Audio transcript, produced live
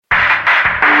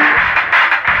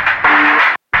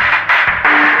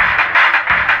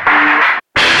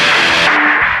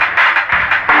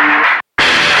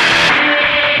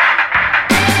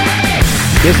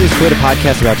listening to Quit, a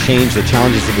podcast about change, the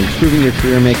challenges of improving your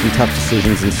career, making tough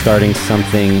decisions, and starting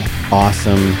something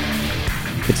awesome.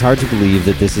 It's hard to believe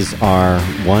that this is our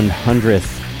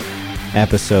 100th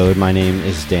episode. My name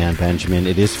is Dan Benjamin.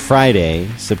 It is Friday,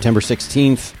 September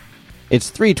 16th. It's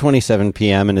 3:27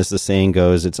 p.m., and as the saying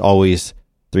goes, it's always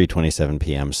 3:27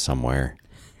 p.m. somewhere.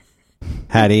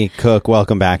 Hattie Cook,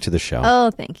 welcome back to the show.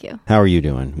 Oh, thank you. How are you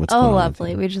doing? What's going on? Oh,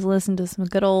 lovely. We just listened to some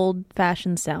good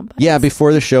old-fashioned sound bites. Yeah,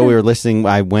 before the show we were listening,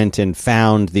 I went and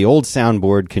found the old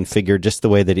soundboard configured just the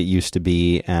way that it used to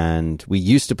be, and we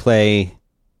used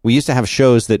to have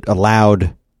shows that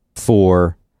allowed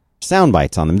for sound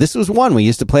bites on them. This was one. We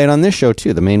used to play it on this show,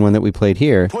 too, the main one that we played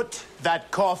here. Put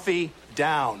that coffee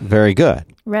down. Very good.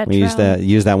 Retro. We used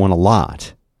that one a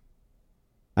lot.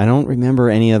 I don't remember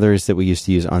any others that we used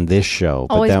to use on this show.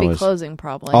 But Always that be was closing,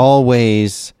 probably.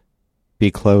 Always be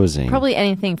closing. Probably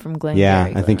anything from Glenn Yeah,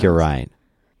 Gary, I think you're right.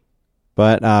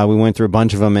 But we went through a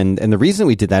bunch of them, and the reason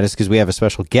we did that is because we have a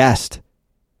special guest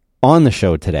on the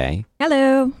show today.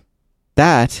 Hello.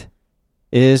 That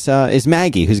is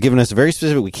Maggie, who's given us a very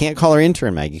specific... We can't call her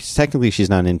intern Maggie. Technically, she's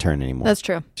not an intern anymore. That's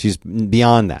true. She's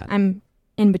beyond that. I'm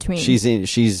in between.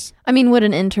 She's. I mean, would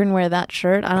an intern wear that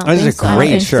shirt? I don't This think is so. a I don't great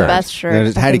think shirt. It's the best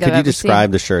shirt. Hattie, could you I've describe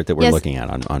ever the shirt that we're Yes. looking at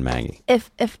on Maggie?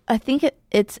 If I think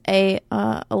it's a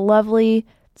lovely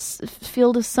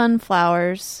field of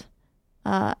sunflowers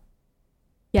Yes.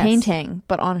 painting,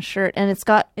 but on a shirt, and it's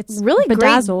It's really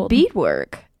bedazzled. great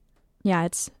beadwork. Yeah,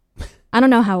 I don't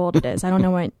know how old it is. I don't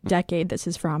know what decade this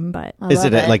is from, but I Is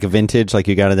love it like a vintage, like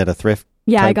you got it at a thrift?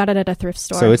 yeah, I type? got it at a thrift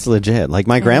store. So it's legit. Like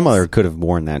my It grandmother is. could have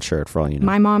worn that shirt for all you know.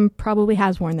 My mom probably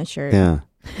has worn this shirt. Yeah.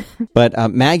 But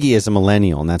Maggie is a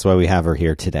millennial, and that's why we have her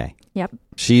here today. Yep.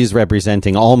 She's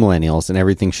representing all millennials, and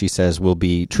everything she says will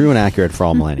be true and accurate for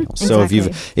all millennials. So if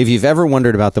you've ever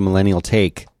wondered about the millennial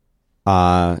take,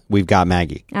 we've got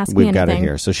Maggie. Ask me We've got her anything.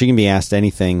 here, so she can be asked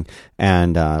anything.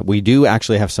 And we do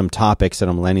actually have some topics that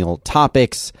are millennial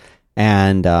topics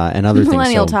and other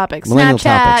Millennial things. So, topics, millennial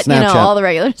Snapchat, topics, all the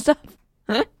regular stuff.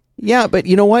 Yeah, but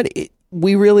you know what?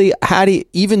 We really, Hattie,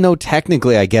 even though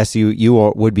technically, I guess you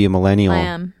would be a millennial. I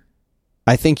am.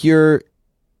 I think you're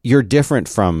different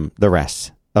from the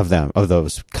rest of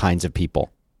those kinds of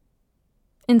people.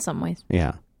 In some ways,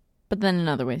 Yeah. but then in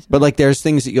other ways. But like, there's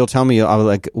things that you'll tell me. I'll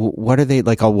like, what are they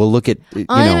like? We'll look at.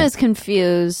 I'm as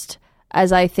confused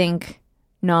as I think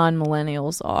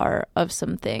non-millennials are of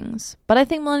some things, but I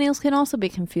think millennials can also be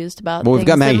confused about Well, we've things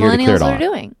got Maggie that here to clear millennials it all are up.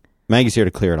 doing. Maggie's here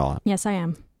to clear it all up. Yes, I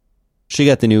am. She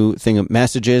got the new thing of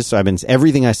messages, so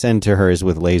everything I send to her is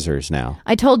with lasers now.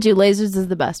 I told you, lasers is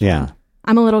the best. Yeah. one.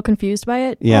 I'm a little confused by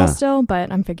it Yeah. all still, but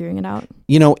I'm figuring it out.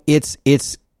 You know, it's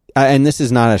and this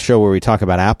is not a show where we talk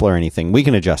about Apple or anything. We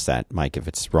can adjust that, Mike, if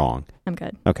it's wrong. I'm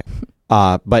good. Okay.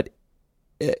 But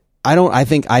I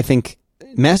think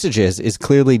messages is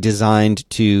clearly designed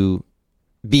to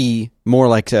be more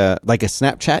like a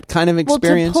Snapchat kind of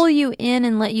experience. Well, to pull you in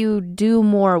and let you do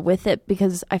more with it,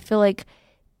 because I feel like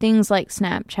things like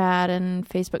Snapchat and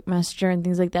Facebook Messenger and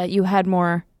things like that, you had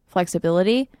more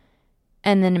flexibility.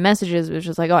 And then in messages, it was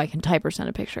just like, oh, I can type or send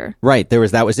a picture. Right.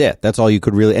 That was it. That's all you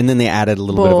could really, and then they added a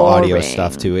little bit of audio Boring.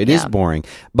 stuff to it. It is Yeah. boring.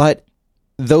 But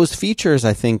those features,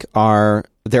 I think, they're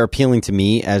appealing to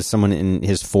me as someone in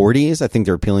his 40s. I think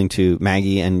they're appealing to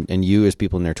Maggie and you as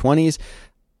people in their 20s.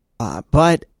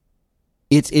 But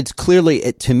it's clearly,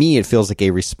 to me, it feels like a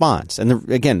response. And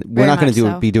again, we're Very not going much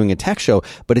so. to be doing a tech show,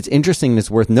 but it's interesting and it's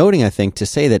worth noting, I think, to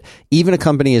say that even a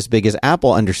company as big as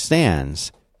Apple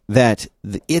understands that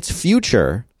its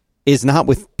future is not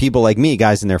with people like me,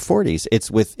 guys in their 40s. It's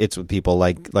with people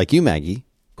like you, Maggie,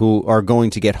 who are going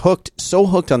to get so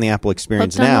hooked on the Apple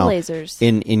experience Hooked on now the lasers.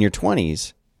 in your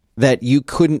 20s that you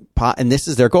couldn't, and this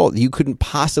is their goal, you couldn't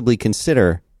possibly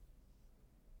consider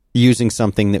using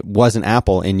something that wasn't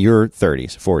Apple in your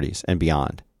 30s, 40s, and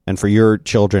beyond, and for your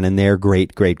children and their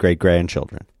great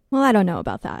grandchildren. Well, I don't know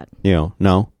about that. No?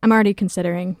 I'm already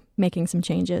considering making some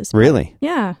changes. Really?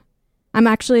 Yeah. I'm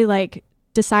actually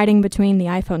deciding between the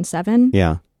iPhone 7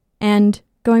 Yeah. and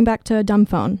going back to a dumb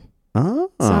phone. Oh.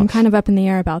 So I'm kind of up in the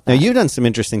air about Now, that. you've done some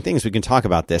interesting things. We can talk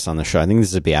about this on the show. I think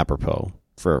this would be apropos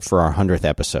for our 100th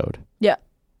episode. Yeah.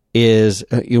 Is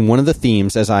one of the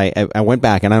themes, as I went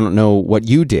back, and I don't know what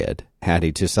you did,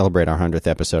 Hattie, to celebrate our 100th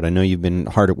episode. I know you've been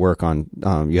hard at work on,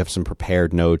 you have some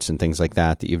prepared notes and things like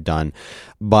that you've done.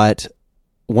 But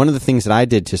one of the things that I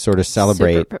did to sort of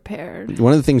celebrate, Super prepared.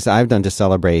 one of the things that I've done to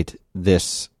celebrate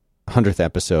this 100th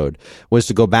episode was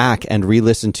to go back and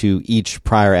re-listen to each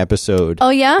prior episode. Oh,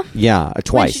 yeah? Yeah, When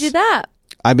twice. did you do that?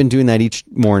 I've been doing that each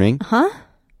morning. Huh?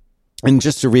 And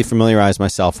just to refamiliarize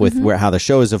myself with how the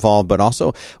show has evolved, but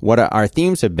also what our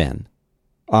themes have been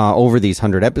over these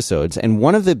 100 episodes. And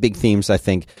one of the big themes I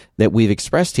think that we've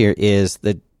expressed here is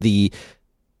that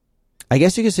I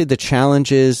guess you could say the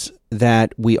challenges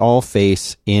that we all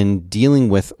face in dealing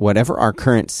with whatever our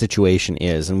current situation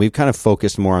is. And we've kind of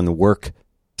focused more on the work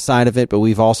side of it, but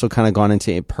we've also kind of gone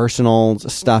into personal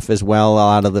stuff as well. A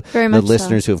lot of the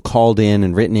listeners who have called in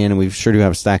and written in, and we sure do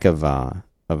have a stack of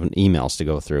emails to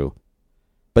go through.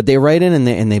 But they write in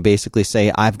and they basically say,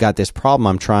 I've got this problem.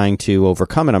 I'm trying to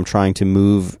overcome it. I'm trying to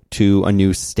move to a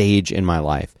new stage in my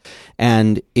life.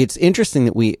 And it's interesting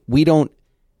that we don't,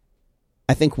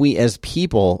 I think we as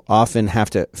people often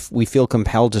we feel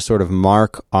compelled to sort of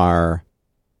mark our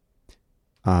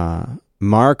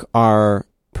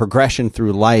progression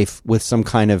through life with some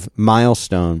kind of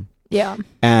milestone. Yeah.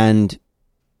 And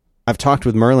I've talked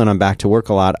with Merlin on Back to Work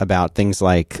a lot about things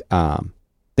like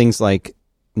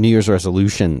New Year's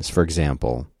resolutions, for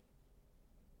example,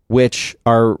 which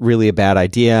are really a bad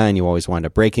idea, and you always wind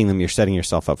up breaking them. You're setting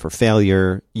yourself up for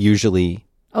failure, usually.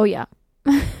 Oh, yeah.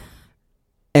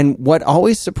 And what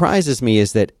always surprises me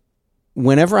is that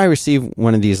whenever I receive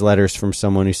one of these letters from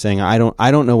someone who's saying, I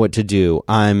don't know what to do.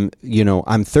 I'm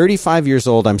 35 years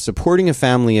old. I'm supporting a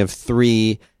family of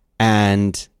 3,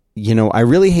 and, I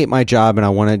really hate my job and I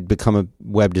want to become a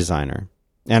web designer.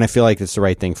 And I feel like it's the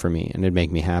right thing for me and it'd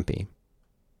make me happy.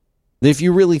 If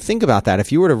you really think about that,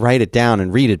 if you were to write it down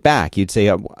and read it back, you'd say,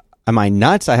 am I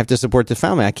nuts? I have to support the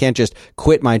family. I can't just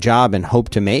quit my job and hope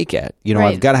to make it. Right.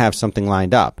 I've got to have something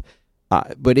lined up.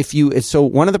 But so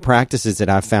one of the practices that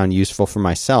I've found useful for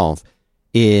myself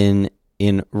in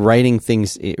writing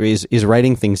things is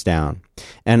writing things down.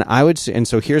 And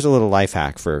so here's a little life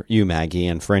hack for you, Maggie,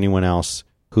 and for anyone else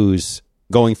who's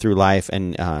going through life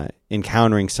and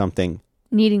encountering something,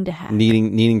 needing to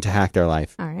hack their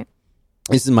life. All right.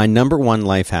 This is my number one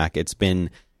life hack. It's been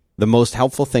the most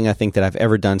helpful thing I think that I've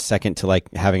ever done, second to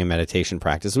like having a meditation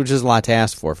practice, which is a lot to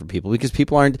ask for people, because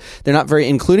people they're not very,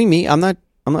 including me. I'm not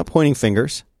pointing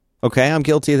fingers. Okay. I'm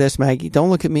guilty of this, Maggie. Don't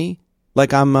look at me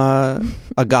like I'm a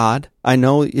god. I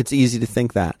know it's easy to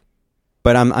think that,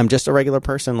 but I'm just a regular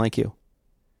person like you.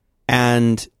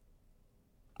 And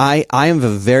I am a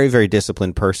very, very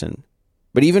disciplined person,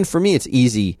 but even for me, it's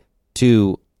easy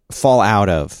to fall out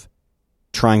of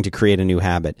trying to create a new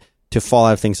habit, to fall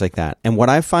out of things like that. And what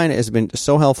I find has been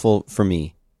so helpful for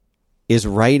me is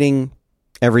writing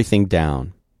everything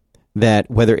down, that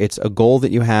whether it's a goal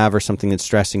that you have or something that's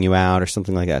stressing you out or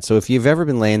something like that. So if you've ever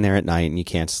been laying there at night and you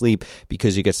can't sleep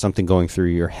because you get something going through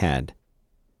your head,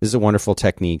 this is a wonderful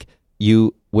technique.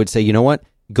 You would say, you know what?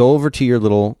 Go over to your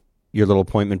little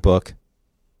appointment book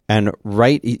and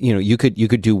write. You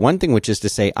could do one thing, which is to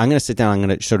say, I'm going to sit down, I'm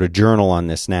going to sort of journal on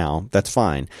this now. That's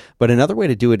fine. But another way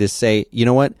to do it is say, you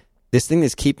know what? This thing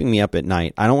that's keeping me up at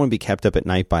night, I don't want to be kept up at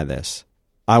night by this.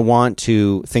 I want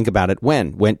to think about it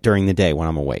when during the day when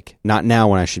I'm awake, not now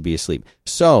when I should be asleep.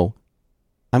 So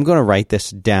I'm going to write this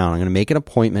down. I'm going to make an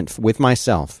appointment with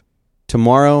myself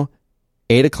tomorrow,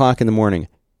 8 o'clock in the morning,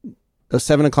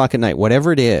 7 o'clock at night,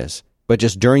 whatever it is, but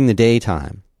just during the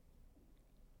daytime.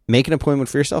 Make an appointment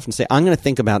for yourself and say, I'm going to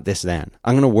think about this then.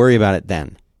 I'm going to worry about it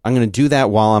then. I'm going to do that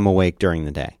while I'm awake during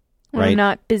the day. Right? I'm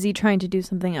not busy trying to do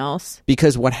something else.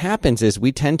 Because what happens is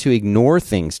we tend to ignore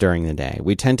things during the day.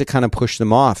 We tend to kind of push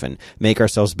them off and make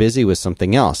ourselves busy with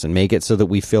something else and make it so that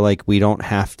we feel like we don't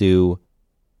have to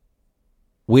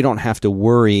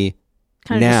worry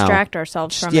kind of now. Distract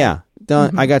ourselves from it. Yeah.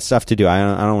 I got stuff to do. I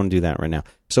don't want to do that right now.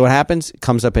 So what happens? It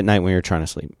comes up at night when you're trying to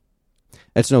sleep.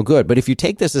 That's no good. But if you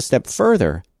take this a step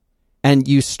further and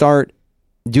you start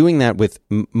doing that with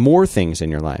more things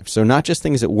in your life, so not just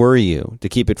things that worry you to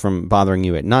keep it from bothering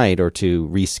you at night or to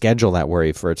reschedule that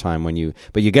worry for a time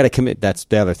but you got to commit. That's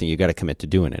the other thing. You got to commit to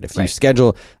doing it. If you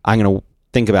schedule, I'm going to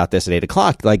think about this at 8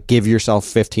 o'clock, like give yourself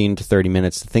 15 to 30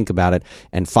 minutes to think about it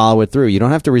and follow it through. You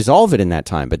don't have to resolve it in that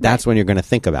time, but that's when you're going to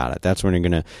think about it. That's when you're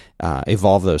going to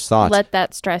evolve those thoughts. Let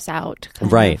that stress out.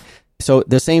 Right. So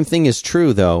the same thing is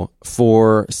true, though,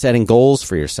 for setting goals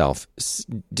for yourself,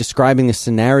 describing a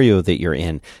scenario that you're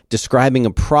in, describing a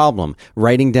problem,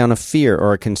 writing down a fear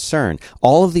or a concern.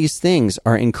 All of these things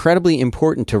are incredibly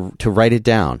important to write it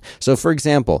down. So, for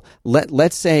example,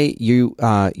 let's say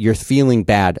you're feeling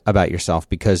bad about yourself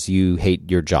because you hate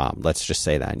your job. Let's just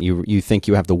say that. You think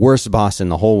you have the worst boss in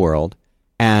the whole world,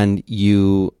 and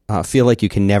you feel like you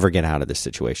can never get out of this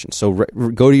situation. So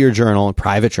go to your journal, a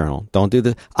private journal. Don't do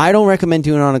this. I don't recommend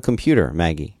doing it on a computer,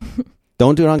 Maggie.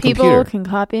 Don't do it on a computer. People can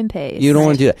copy and paste. You don't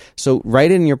want to do that. So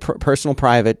write it in your personal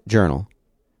private journal,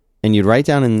 and you'd write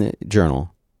down in the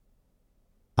journal,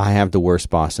 I have the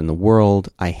worst boss in the world.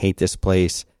 I hate this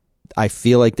place. I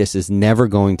feel like this is never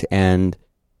going to end.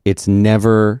 It's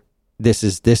never this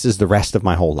is the rest of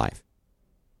my whole life.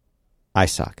 I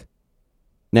suck.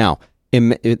 Now,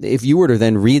 if you were to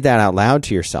then read that out loud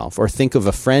to yourself, or think of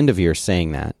a friend of yours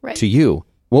saying that to you,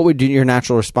 what would your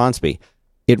natural response be?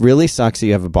 It really sucks that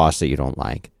you have a boss that you don't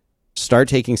like. Start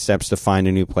taking steps to find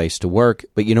a new place to work.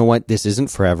 But you know what? This isn't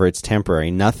forever. It's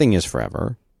temporary. Nothing is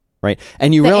forever. Right?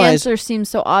 And you realize the answer seems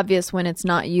so obvious when it's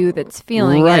not you that's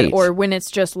feeling it, or when it's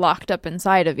just locked up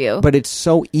inside of you. But it's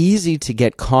so easy to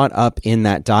get caught up in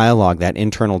that dialogue, that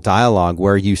internal dialogue,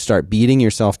 where you start beating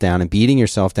yourself down and beating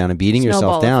yourself down and beating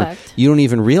yourself down. Effect. You don't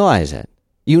even realize it.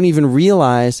 You don't even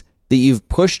realize that you've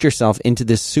pushed yourself into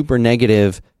this super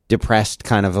negative, depressed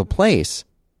kind of a place.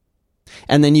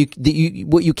 And then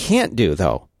what you can't do,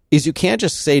 though, is you can't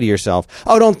just say to yourself,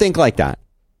 oh, don't think like that.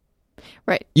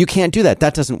 Right. You can't do that.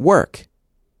 That doesn't work.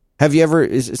 Have you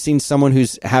ever seen someone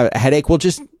who's had a headache? Well,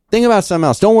 just think about something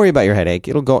else. Don't worry about your headache.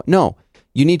 It'll go. No,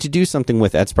 you need to do something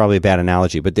with it. That's probably a bad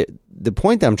analogy. But the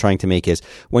point that I'm trying to make is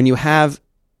when you have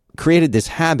created this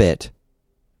habit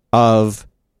of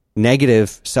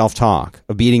negative self-talk,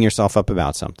 of beating yourself up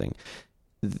about something,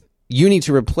 you need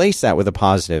to replace that with a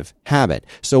positive habit.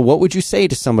 So what would you say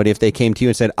to somebody if they came to you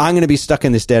and said, I'm going to be stuck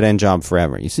in this dead-end job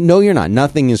forever? You said, no, you're not.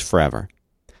 Nothing is forever.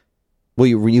 Well,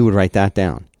 you would write that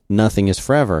down. Nothing is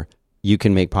forever. You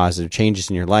can make positive changes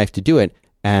in your life to do it.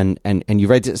 And you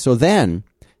write it. So then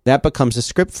that becomes a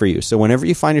script for you. So whenever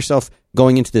you find yourself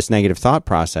going into this negative thought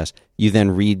process, you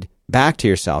then read back to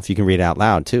yourself. You can read it out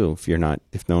loud too. If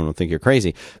no one will think you're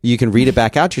crazy, you can read it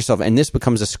back out to yourself. And this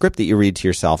becomes a script that you read to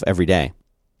yourself every day.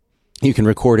 You can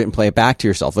record it and play it back to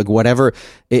yourself. Like whatever,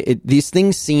 these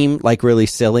things seem like really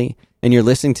silly. And you're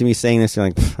listening to me saying this. You're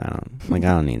like, I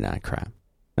don't need that crap.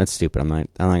 That's stupid. I'm not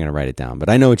going to write it down. But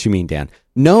I know what you mean, Dan.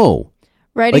 No.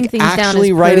 Writing things down is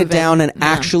actually write it proven. down and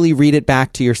actually read it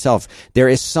back to yourself. There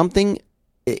is something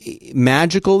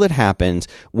magical that happens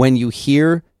when you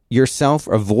hear yourself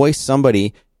or voice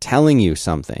somebody telling you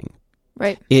something.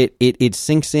 Right. It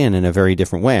sinks in a very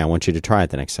different way. I want you to try it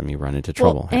the next time you run into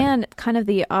trouble. And kind of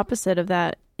the opposite of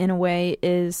that, in a way,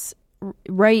 is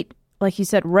write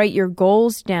your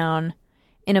goals down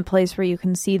in a place where you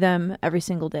can see them every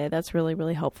single day. That's really,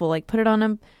 really helpful. Like put it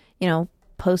on a,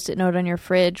 Post-it note on your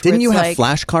fridge. Didn't you have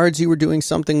flashcards you were doing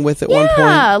something with at one point? Yeah,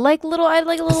 I had like a little. I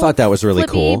thought that was really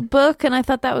flippy cool book, and I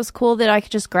thought that was cool that I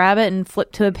could just grab it and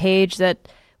flip to a page that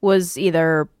was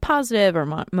either positive or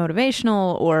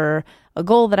motivational or a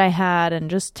goal that I had, and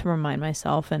just to remind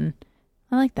myself. And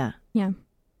I like that. Yeah.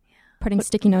 Putting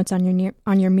sticky notes on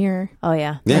your mirror. Oh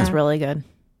yeah, that's really good.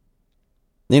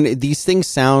 And these things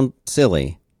sound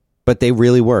silly, but they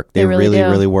really work. They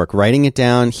really work. Writing it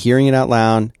down, hearing it out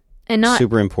loud, and not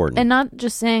super important. And not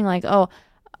just saying like, oh,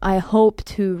 I hope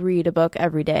to read a book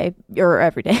every day,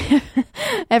 every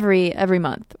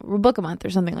month, or a book a month or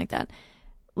something like that.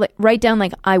 Like write down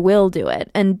like I will do it,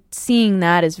 and seeing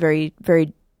that is very,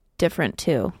 very different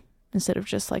too, instead of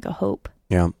just like a hope.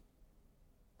 Yeah.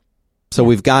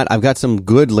 So I've got some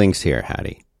good links here,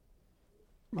 Hattie.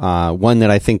 One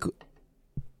that I think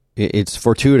it's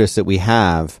fortuitous that we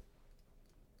have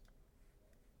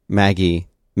Maggie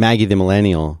the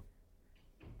Millennial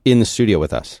in the studio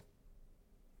with us.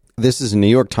 This is a New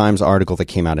York Times article that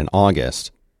came out in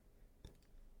August.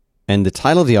 And the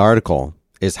title of the article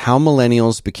is How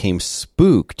Millennials Became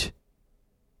Spooked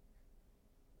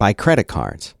by Credit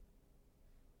Cards.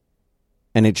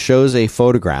 And it shows a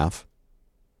photograph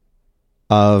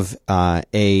of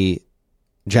a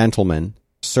gentleman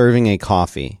serving a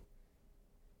coffee.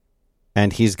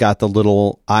 And he's got the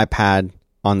little iPad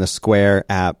on the Square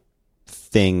app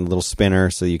thing, little spinner,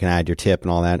 so you can add your tip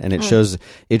and all that. And it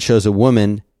shows a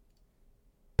woman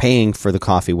paying for the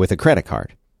coffee with a credit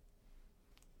card.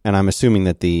 And I'm assuming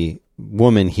that the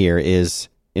woman here is,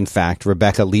 in fact,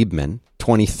 Rebecca Liebman,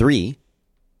 23,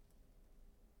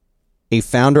 a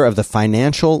founder of the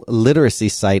financial literacy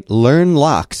site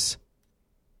LearnLux.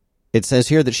 It says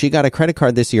here that she got a credit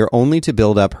card this year only to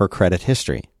build up her credit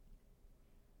history.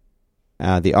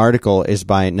 The article is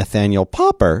by Nathaniel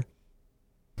Popper.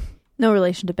 No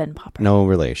relation to Ben Popper. No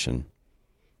relation.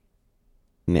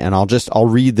 And I'll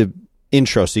read the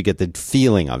intro so you get the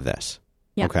feeling of this.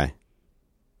 Yeah. Okay.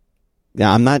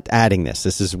 Now, I'm not adding this.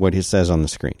 This is what it says on the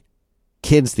screen.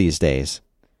 Kids these days,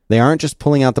 they aren't just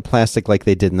pulling out the plastic like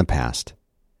they did in the past.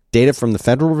 Data from the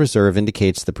Federal Reserve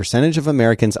indicates the percentage of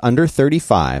Americans under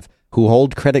 35 who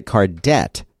hold credit card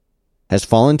debt has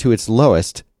fallen to its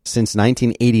lowest since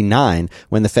 1989,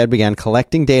 when the Fed began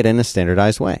collecting data in a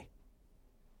standardized way.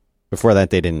 Before that,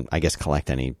 they didn't, I guess,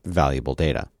 collect any valuable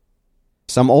data.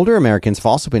 Some older Americans have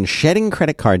also been shedding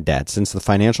credit card debt since the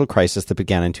financial crisis that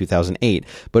began in 2008.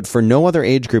 But for no other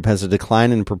age group has a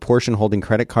decline in proportion holding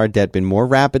credit card debt been more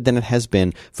rapid than it has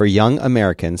been for young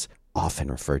Americans, often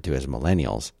referred to as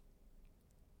millennials.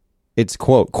 It's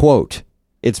quote,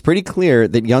 it's pretty clear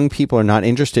that young people are not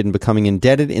interested in becoming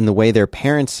indebted in the way their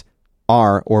parents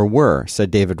are or were,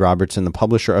 said David Robertson, the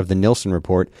publisher of the Nielsen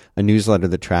Report, a newsletter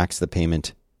that tracks the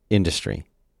payment industry.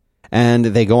 And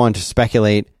they go on to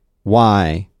speculate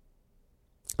why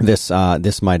this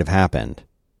might have happened.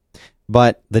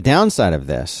 But the downside of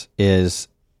this is,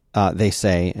 they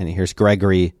say, and here's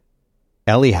Gregory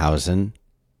Ellihausen,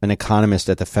 an economist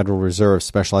at the Federal Reserve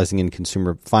specializing in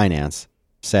consumer finance,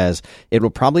 says it will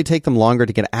probably take them longer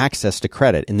to get access to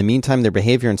credit. In the meantime, their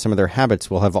behavior and some of their habits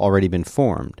will have already been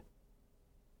formed.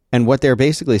 And what they're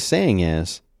basically saying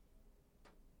is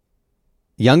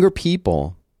younger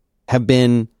people have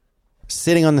been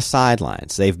sitting on the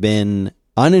sidelines. They've been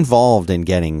uninvolved in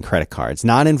getting credit cards,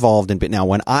 not involved in. But now,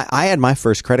 when I had my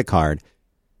first credit card,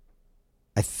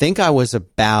 I think I was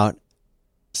about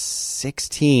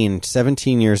 16,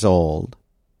 17 years old.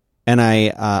 And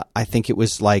I think it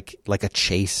was like a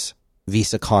Chase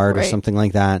Visa card or something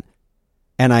like that.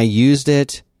 And I used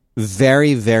it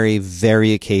very, very,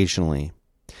 very occasionally.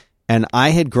 And I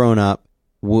had grown up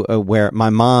where my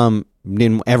mom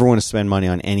didn't ever want to spend money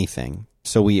on anything.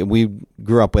 So we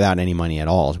grew up without any money at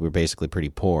all. We were basically pretty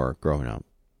poor growing up.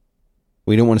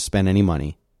 We didn't want to spend any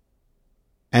money.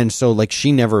 And so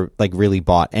she never really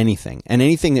bought anything. And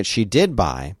anything that she did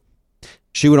buy,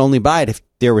 she would only buy it if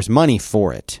there was money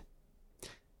for it.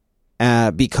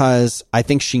 Because I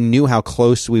think she knew how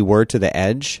close we were to the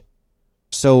edge.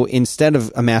 So instead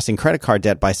of amassing credit card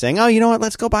debt by saying, oh, you know what,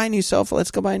 let's go buy a new sofa,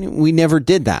 we never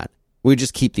did that. We would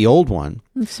just keep the old one.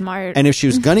 Smart. And if she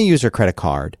was going to use her credit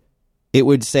card, it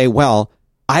would say, well,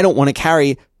 I don't want to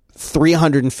carry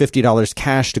 $350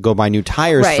 cash to go buy new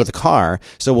tires for the car,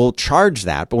 so we'll charge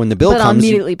that. But when the bill comes, I'll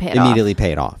immediately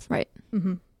pay it off. Right.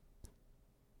 Mm-hmm.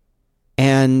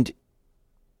 And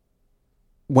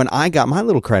when I got my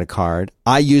little credit card,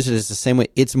 I use it as the same way.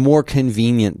 It's more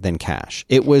convenient than cash.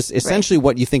 It was essentially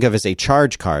what you think of as a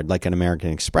charge card, like an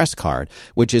American Express card,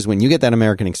 which is when you get that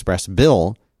American Express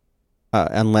bill,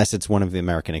 unless it's one of the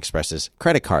American Express's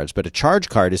credit cards. But a charge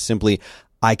card is simply,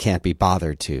 I can't be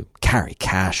bothered to carry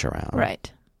cash around.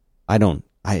 Right. I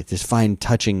just find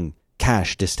touching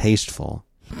cash distasteful.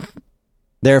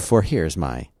 Therefore, here's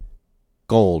my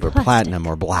gold or platinum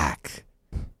or black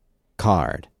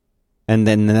card. And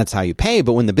then that's how you pay.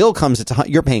 But when the bill comes,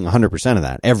 you're paying 100% of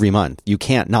that every month. You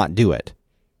can't not do it.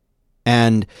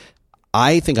 And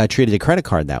I think I treated a credit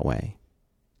card that way.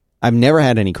 I've never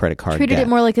had any credit card Treated debt. it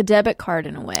more like a debit card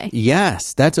in a way.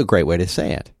 Yes, that's a great way to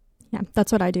say it. Yeah,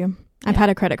 that's what I do. I've had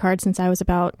a credit card since I was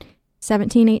about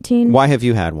 17, 18. Why have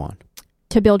you had one?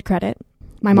 To build credit.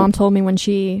 My mom told me when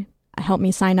she helped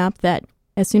me sign up that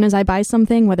as soon as I buy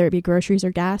something, whether it be groceries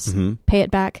or gas, pay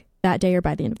it back that day or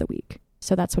by the end of the week.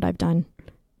 So that's what I've done.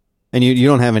 And you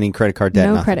don't have any credit card debt?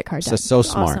 No nothing. credit card debt. So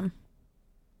smart. Awesome.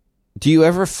 Do you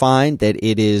ever find that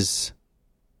it is...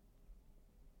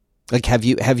 have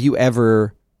you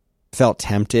ever felt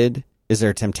tempted? Is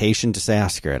there a temptation to say,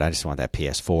 screw it, I just want that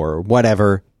PS4 or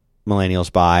whatever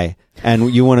millennials buy,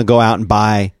 and you want to go out and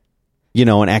buy, an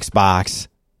Xbox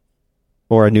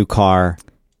or a new car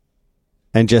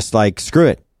and just screw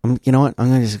it. You know what? I'm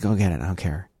going to just go get it. I don't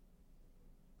care.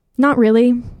 Not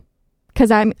really.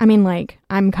 Because I'm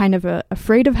kind of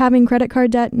afraid of having credit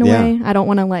card debt in a way. I don't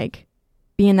want to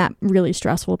be in that really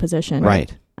stressful position.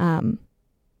 Right.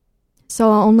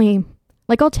 So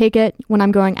I'll take it when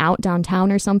I'm going out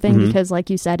downtown or something because, like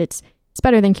you said, it's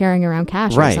better than carrying around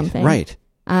cash or something. Right.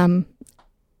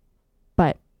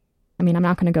 But I'm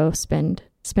not going to go spend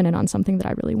it on something that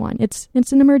I really want. It's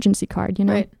an emergency card,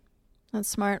 Right. That's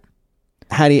smart.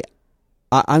 Hattie,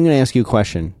 I'm going to ask you a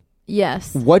question.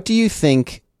 Yes. What do you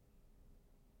think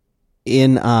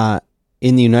in the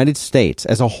United States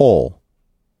as a whole?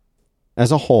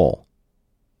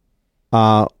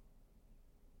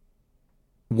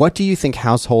 What do you think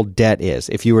household debt is?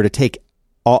 If you were to take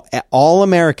all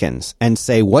Americans and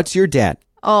say, what's your debt?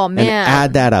 Oh, man. And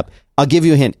add that up. I'll give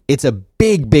you a hint. It's a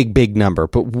big, big, big number,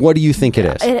 but what do you think it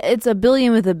is? It's a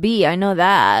billion with a B. I know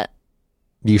that.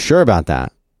 You sure about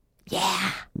that?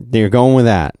 Yeah. You're going with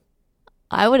that.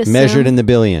 I would assume. Measured in the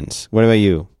billions. What about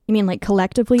you? You mean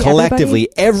collectively? Collectively,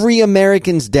 every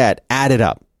American's debt added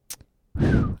up.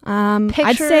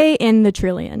 I'd say in the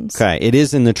trillions. Okay, it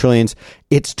is in the trillions.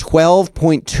 It's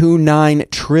 12.29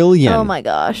 trillion. Oh my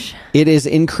gosh. It is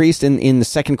increased in the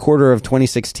second quarter of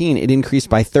 2016. It increased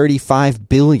by 35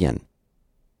 billion.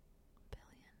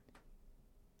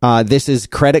 This is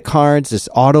credit cards, it's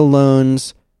auto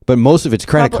loans, but most of it's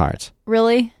credit cards.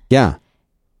 Really? Yeah.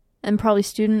 And probably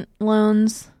student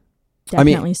loans.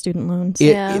 Definitely student loans.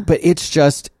 But it's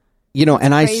just,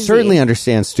 and I certainly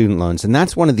understand student loans. And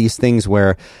that's one of these things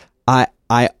where I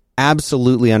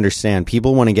absolutely understand.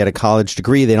 People want to get a college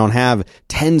degree. They don't have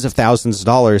tens of thousands of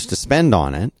dollars to spend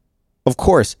on it. Of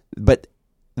course. But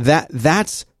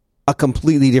that's a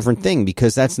completely different thing,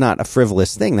 because that's not a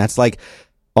frivolous thing. That's like,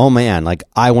 oh man, like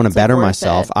I want to better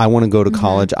myself. I want to go to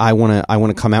college. I want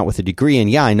to come out with a degree. And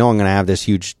yeah, I know I'm going to have this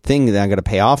huge thing that I'm going to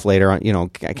pay off later,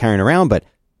 carrying around. But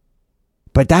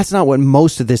that's not what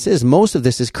most of this is. Most of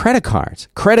this is credit cards.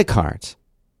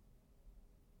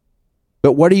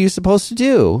 But what are you supposed to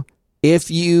do if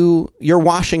your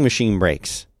washing machine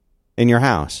breaks in your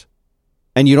house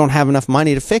and you don't have enough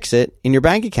money to fix it in your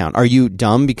bank account? Are you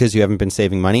dumb because you haven't been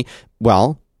saving money?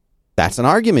 Well, that's an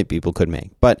argument people could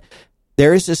make. But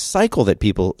there is this cycle that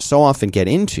people so often get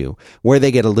into where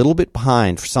they get a little bit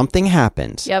behind. Something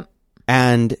happens. Yep.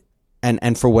 And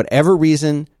for whatever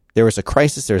reason, there was a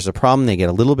crisis, there's a problem, they get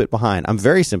a little bit behind. I'm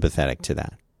very sympathetic to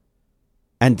that.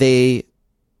 And they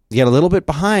get a little bit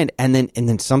behind, and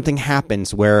then something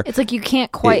happens where it's like you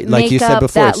can't quite like make you said up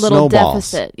before, that it little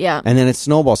snowballs. deficit. Yeah. And then it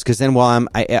snowballs, because then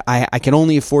I can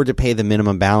only afford to pay the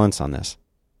minimum balance on this.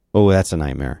 Oh, that's a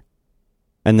nightmare.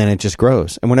 And then it just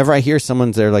grows. And whenever I hear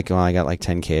someone's there like, oh, I got like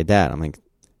 10K of debt, I'm like,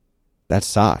 that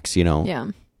sucks,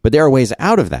 Yeah. But there are ways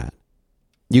out of that.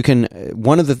 You can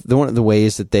one of the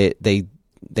ways that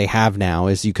they have now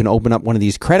is you can open up one of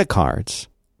these credit cards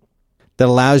that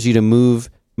allows you to move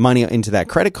money into that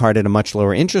credit card at a much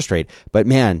lower interest rate. But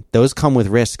man, those come with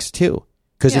risks too.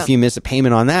 Because if you miss a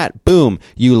payment on that, boom,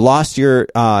 you lost your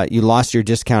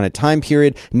discounted time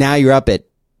period. Now you're up at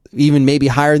even maybe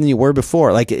higher than you were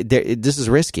before. Like this is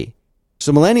risky.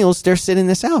 So millennials, they're sitting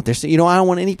this out. They're saying, I don't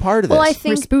want any part of this. Well, I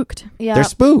think we're spooked. Yeah, they're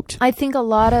spooked. I think a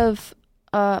lot of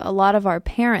our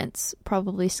parents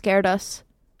probably scared us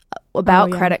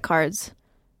about credit cards.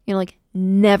 Like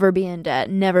never be in debt,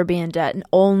 and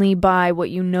only buy what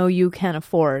you can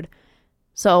afford.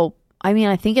 So, I mean,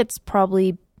 I think it's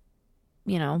probably,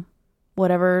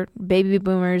 whatever, baby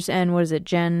boomers and what is it,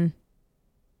 Gen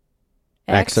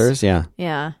X? Xers, yeah.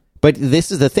 Yeah. But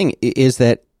this is the thing, is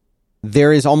that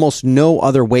there is almost no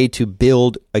other way to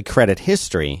build a credit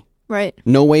history. Right.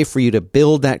 No way for you to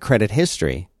build that credit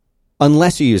history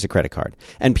unless you use a credit card.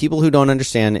 And people who don't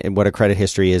understand what a credit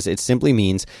history is, it simply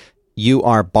means you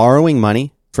are borrowing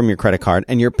money from your credit card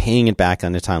and you're paying it back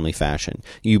in a timely fashion.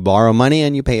 You borrow money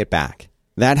and you pay it back.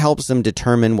 That helps them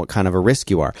determine what kind of a risk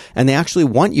you are. And they actually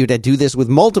want you to do this with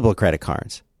multiple credit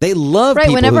cards. They love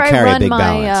people who carry a big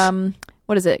balance.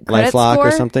 What is it? Credit LifeLock score?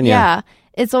 or something? Yeah.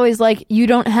 It's always like, you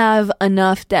don't have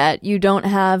enough debt. You don't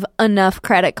have enough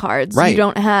credit cards. Right. You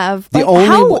don't have...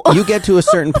 You get to a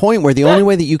certain point where the only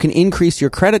way that you can increase your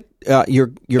credit your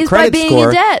credit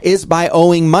score is by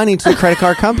owing money to the credit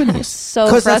card companies. So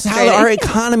because that's frustrating. how our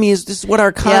economy is. This is what our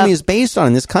economy is based on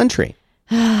in this country.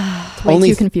 It's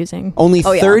way too confusing. Only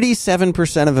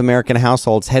 37% of American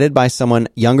households headed by someone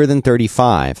younger than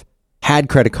 35 had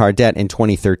credit card debt in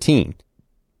 2013.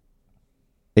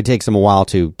 It takes them a while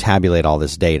to tabulate all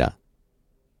this data.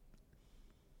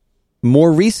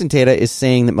 More recent data is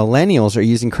saying that millennials are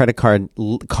using credit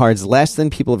cards less than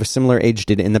people of a similar age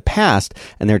did in the past,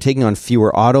 and they're taking on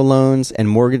fewer auto loans and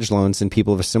mortgage loans than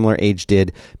people of a similar age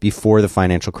did before the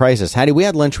financial crisis. Hattie, we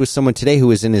had lunch with someone today who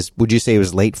was in his, would you say it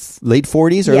was late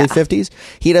 40s, early 50s?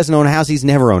 He doesn't own a house. He's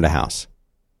never owned a house.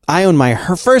 I owned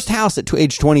her first house at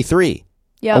age 23.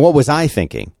 Yeah. And what was I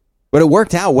thinking? But it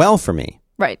worked out well for me.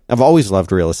 Right. I've always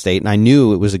loved real estate, and I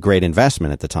knew it was a great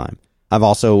investment at the time. I've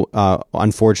also,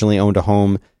 unfortunately, owned a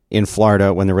home in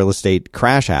Florida when the real estate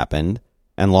crash happened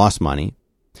and lost money.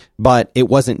 But it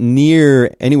wasn't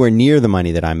anywhere near the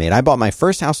money that I made. I bought my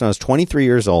first house when I was 23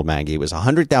 years old, Maggie. It was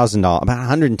 $100,000, about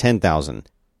 $110,000,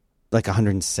 like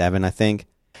 $107,000, I think.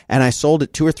 And I sold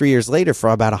it 2 or 3 years later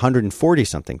for about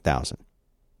 $140-something thousand.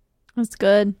 That's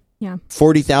good. Yeah.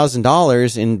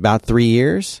 $40,000 in about 3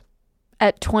 years.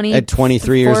 At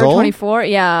 23 years old? 24,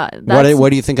 yeah. What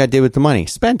do you think I did with the money?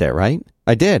 Spent it, right?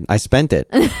 I did. I spent it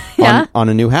on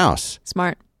a new house.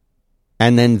 Smart.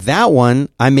 And then that one,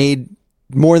 I made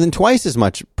more than twice as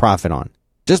much profit on,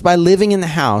 just by living in the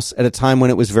house at a time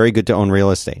when it was very good to own real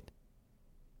estate.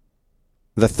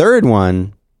 The third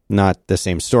one, not the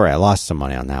same story. I lost some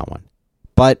money on that one.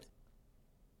 But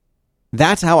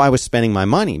that's how I was spending my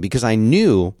money, because I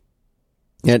knew,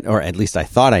 or at least I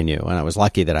thought I knew, and I was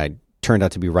lucky that I turned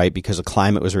out to be right because the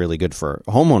climate was really good for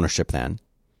home ownership then.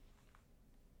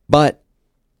 But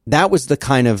that was the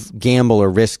kind of gamble or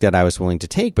risk that I was willing to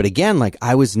take. But again, like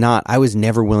I was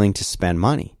never willing to spend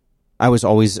money. I was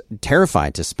always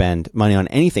terrified to spend money on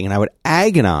anything. And I would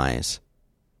agonize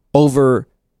over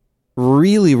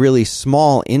really, really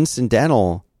small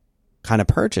incidental kind of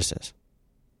purchases.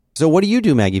 So what do you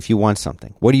do, Maggie, if you want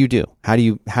something? What do you do? How do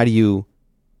you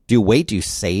wait? Do you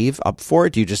save up for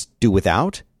it? Do you just do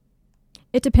without?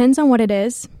 It depends on what it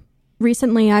is.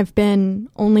 Recently, I've been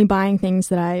only buying things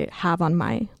that I have on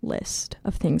my list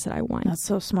of things that I want. That's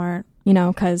so smart. You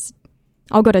know, because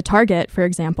I'll go to Target, for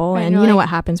example, Right, and you're you know like- what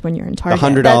happens when you're in Target. The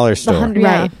 $100 store.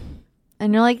 Yeah. Right.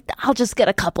 And you're like, I'll just get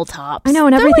a couple tops. I know,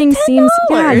 and They're everything like seems,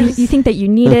 $10. you think that you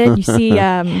need it. You see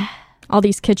all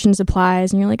these kitchen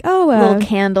supplies, and you're like, oh, Little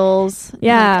candles.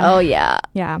 yeah. Like, oh, yeah.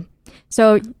 yeah.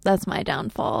 So That's my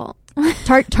downfall.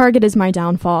 Target is my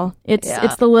downfall. It's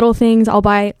Yeah. the little things. I'll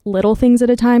buy little things at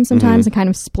a time sometimes and kind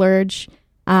of splurge.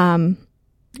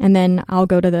 And then I'll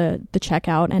go to the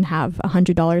checkout and have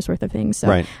 $100 worth of things. So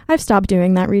Right. I've stopped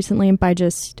doing that recently by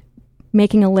just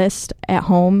making a list at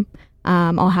home.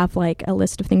 I'll have like a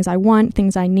list of things I want,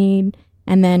 things I need.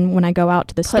 And then when I go out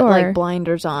to the Put store, like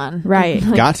blinders on. Right.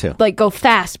 Like, Got to. Like go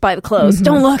fast, buy the clothes.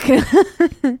 Don't look.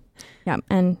 yeah,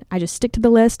 and I just stick to the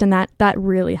list, and that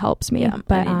really helps me. Yeah,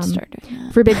 but I need to start doing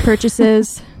that. for big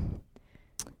purchases,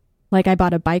 like I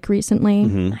bought a bike recently.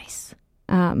 Mhm. Nice.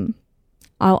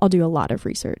 I'll do a lot of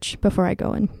research before I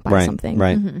go and buy Right. something.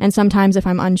 Right. And sometimes if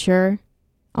I'm unsure,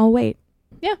 I'll wait.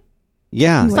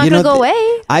 Yeah. It's not going to go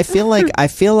away. I feel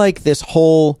like this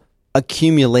whole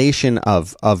accumulation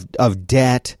of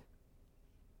debt.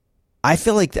 I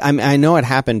feel like I know it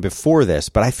happened before this,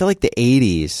 but I feel like the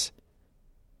 80s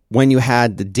when you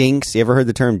had the dinks. You ever heard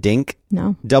the term dink?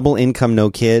 No, Double income, no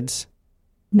kids.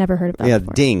 never heard of that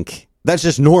before. Dink. That's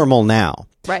just normal now.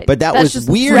 Right. But that That's was just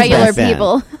weird regular back then.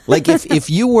 people. Like if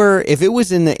it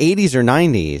was in the 80s or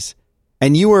 90s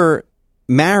and you were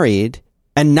married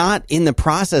and not in the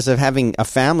process of having a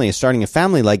family, starting a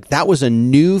family, like that was a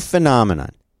new phenomenon.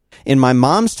 In my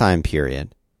mom's time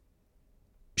period,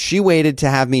 she waited to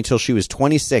have me till she was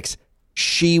 26.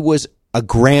 She was a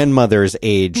grandmother's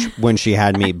age when she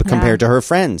had me compared to her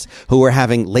friends who were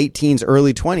having late teens,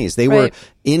 early 20s. They were Right.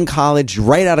 in college,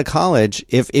 right out of college,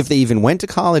 if they even went to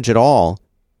college at all,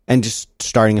 and just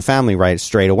starting a family right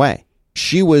straight away.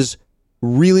 She was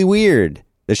really weird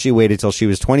that she waited till she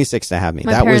was 26 to have me.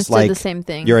 My that parents was like, did the same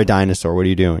thing. You're a dinosaur. What are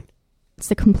you doing? It's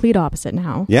the complete opposite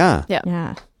now. Yeah. Yeah.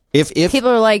 Yeah. If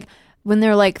People are like, when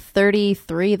they're like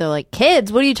 33, they're like,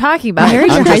 kids, what are you talking about?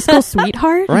 Married your high school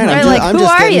sweetheart? right, They're I'm like, just who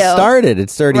are getting you? started.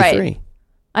 It's 33. Right.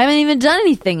 I haven't even done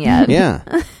anything yet. Yeah.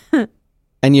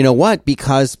 And you know what?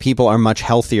 Because people are much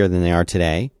healthier than they are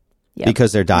today, Yep.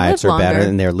 because their diets live are better longer.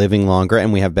 and they're living longer,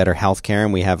 and we have better health care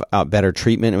and we have better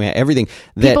treatment and we have everything.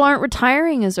 That, People aren't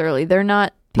retiring as early. They're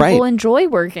not. People Right. enjoy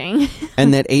working.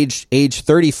 and that age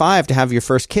 35 to have your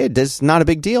first kid is not a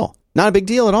big deal. Not a big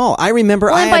deal at all. I remember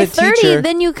Well, I and had by a 30, teacher.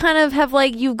 then you kind of have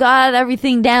like, you've got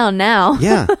everything down now.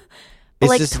 Yeah. It's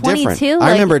like just 22, different. I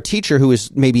like- remember a teacher who was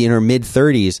maybe in her mid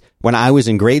 30s when I was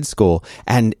in grade school,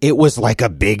 and it was like a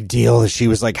big deal. She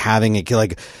was like having a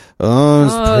like, oh,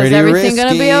 it's Oh, is pretty everything risky.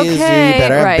 gonna be So okay? you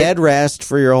better have Right. bed rest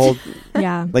for your whole.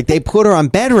 Yeah. Like they put her on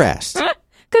bed rest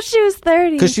Because she was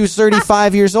 30. because she was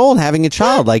 35 years old having a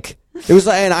child. Like it was,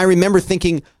 and I remember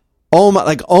thinking, oh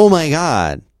my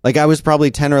God. Like I was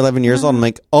probably 10 or 11 years old. I'm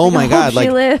like, oh my I God. hope Like,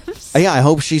 she lives. yeah, I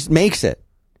hope she makes it.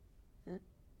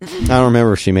 I don't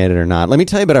remember if she made it or not. Let me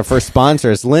tell you about our first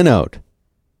sponsor. It's Linode.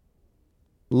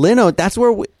 Linode, that's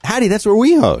where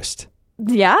we host.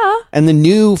 Yeah. And the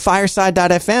new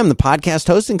Fireside.fm, the podcast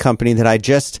hosting company that I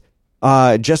just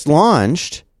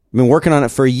launched, I've been working on it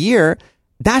for a year,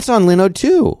 that's on Linode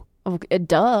too. Oh,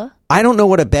 duh. I don't know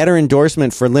what a better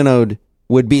endorsement for Linode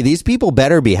would be. These people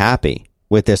better be happy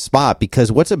with this spot,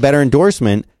 because what's a better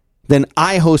endorsement than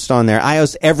I host on there? I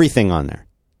host everything on there.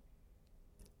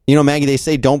 You know, Maggie, they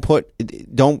say don't put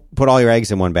all your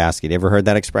eggs in one basket. You ever heard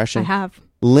that expression? I have.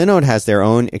 Linode has their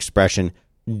own expression.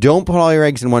 Don't put all your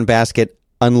eggs in one basket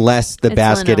unless the It's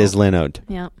basket Linode. is Linode.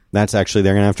 Yeah. That's actually,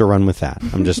 they're going to have to run with that.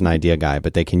 I'm just an idea guy,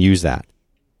 but they can use that.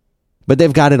 But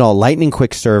they've got it all. Lightning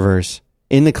quick servers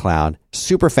in the cloud,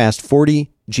 super fast 40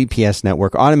 GPS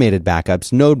network, automated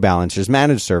backups, node balancers,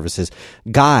 managed services,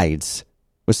 guides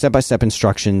with step-by-step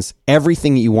instructions,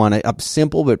 everything that you want. A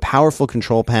simple but powerful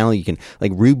control panel. You can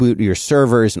like reboot your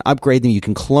servers and upgrade them. You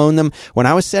can clone them. When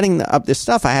I was setting up this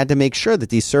stuff, I had to make sure that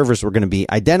these servers were going to be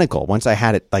identical once I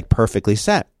had it like perfectly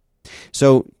set.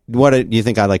 So what do you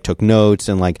think? I like took notes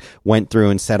and like went through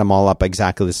and set them all up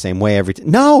exactly the same way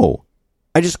No.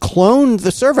 I just cloned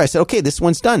the server. I said, okay, this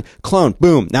one's done. Clone,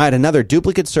 boom. Now I had another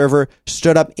duplicate server,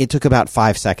 stood up. It took about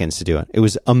 5 seconds to do it. It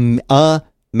was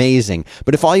amazing.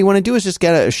 But if all you want to do is just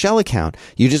get a shell account,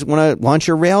 you just want to launch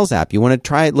your Rails app, you want to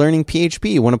try learning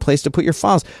PHP, you want a place to put your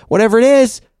files, whatever it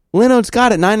is, Linode's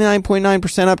got it. 99.9%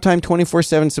 uptime,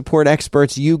 24/7 support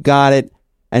experts. You got it.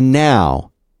 And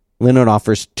now Linode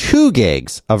offers 2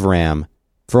 gigs of RAM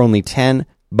for only $10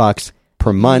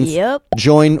 per month. Yep.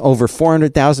 Join over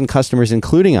 400,000 customers,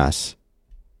 including us,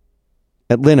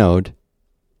 at Linode.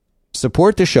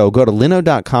 Support the show. Go to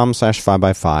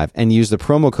linode.com/5x5 and use the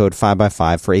promo code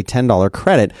 5x5 for a $10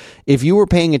 credit. If you were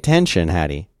paying attention,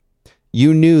 Hattie,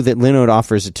 you knew that Linode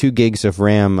offers a 2 gigs of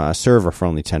RAM server for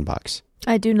only $10.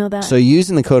 I do know that. So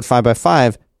using the code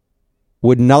 5x5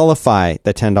 would nullify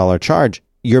the $10 charge.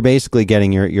 You're basically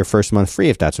getting your first month free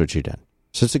if that's what you did.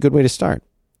 So it's a good way to start.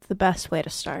 It's the best way to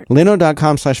start.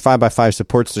 Linode.com/5x5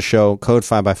 supports the show. Code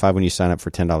 5x5 when you sign up for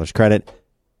 $10 credit.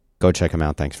 Go check them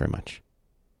out. Thanks very much.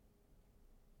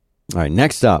 All right,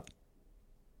 next up.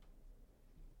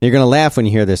 You're going to laugh when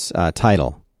you hear this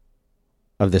title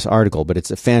of this article, but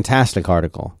it's a fantastic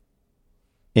article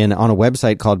on a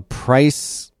website called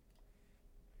Priceonomics.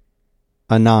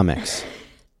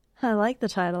 I like the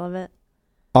title of it.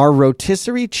 Are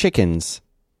rotisserie chickens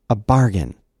a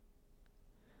bargain?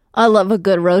 I love a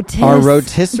good rotisserie. Are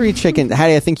rotisserie chicken...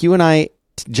 Hattie, I think you and I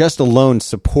just alone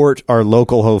support our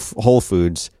local Whole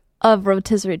Foods. Of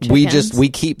rotisserie chickens. We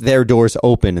keep their doors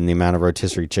open in the amount of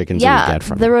rotisserie chickens that we get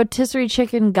from the them. rotisserie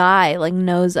chicken guy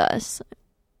knows us.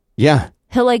 Yeah.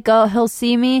 He'll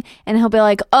see me and he'll be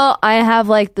like, oh, I have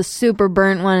the super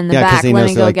burnt one in the back. 'cause he Let knows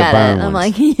me they're go get the it. burnt And I'm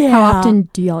ones. like, yeah. How often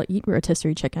do y'all eat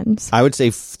rotisserie chickens? I would say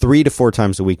 3 to 4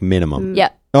 times a week minimum. Yeah.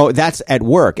 Oh, that's at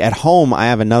work. At home, I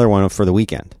have another one for the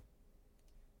weekend.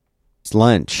 It's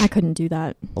lunch. I couldn't do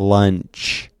that.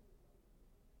 Lunch.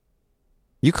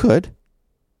 You could.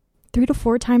 3 to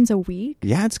 4 times a week?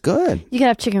 Yeah, it's good. You could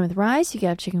have chicken with rice. You could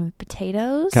have chicken with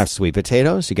potatoes. You can have sweet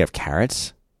potatoes. You can have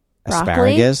carrots, broccoli,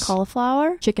 asparagus.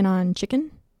 cauliflower, Chicken on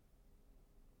chicken?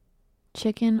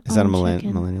 chicken. Is that a on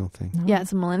chicken. millennial thing? No. Yeah,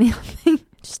 it's a millennial thing.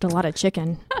 Just a lot of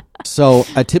chicken. So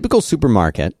a typical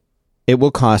supermarket, it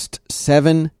will cost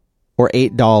 $7 or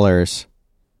 $8.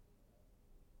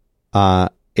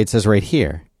 It says right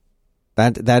here.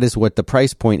 That is what the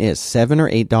price point is, $7 or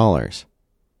 $8,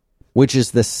 which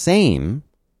is the same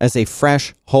as a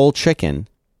fresh whole chicken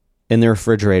in the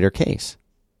refrigerator case.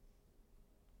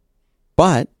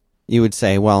 But you would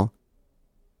say, well,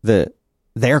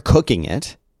 they're cooking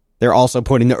it. They're also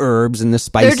putting the herbs and the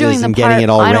spices They're doing and the getting part it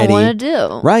all I ready. don't want to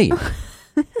do. Right.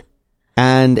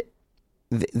 And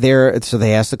so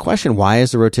they ask the question, why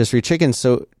is the rotisserie chicken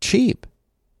so cheap?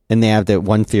 And they have that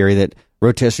one theory that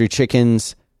rotisserie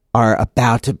chickens are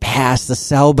about to pass the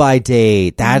sell-by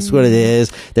date. That's what it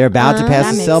is. They're about to pass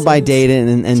that the makes sell-by sense. date,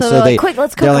 and So so they're they like, "Quick,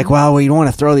 let's cook they're like, 'em." well, we don't want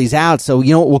to throw these out, so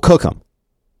you know what? We'll cook them.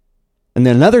 And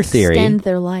then another theory. Extend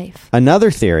their life.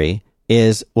 Another theory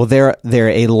is, well, they're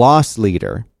a loss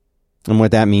leader, and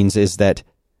what that means is that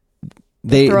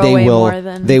they throw away more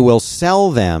than- will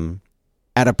sell them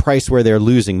at a price where they're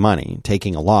losing money,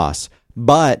 taking a loss,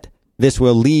 but this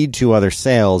will lead to other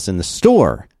sales in the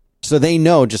store. So they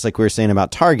know, just like we were saying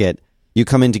about Target, you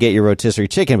come in to get your rotisserie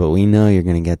chicken, but we know you're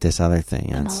going to get this other thing.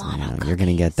 You're going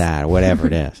to get that, or whatever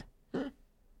it is.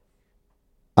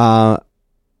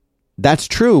 That's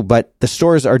true, but the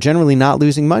stores are generally not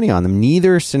losing money on them.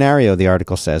 Neither scenario, the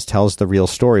article says, tells the real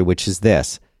story, which is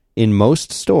this. In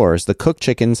most stores, the cooked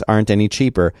chickens aren't any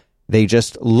cheaper. They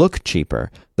just look cheaper.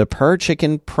 The per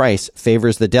chicken price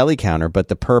favors the deli counter, but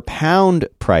the per pound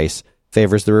price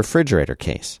favors the refrigerator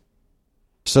case.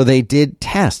 So they did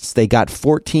tests. They got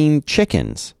 14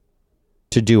 chickens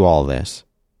to do all this.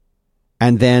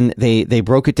 And then they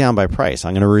broke it down by price.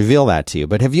 I'm going to reveal that to you.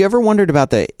 But have you ever wondered about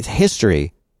the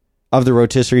history of the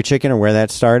rotisserie chicken or where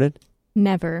that started?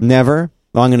 Never. Never?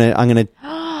 Well, I'm going to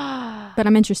But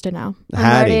I'm interested now. I'm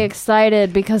already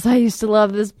excited because I used to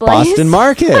love this place. Boston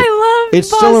Market. I love It's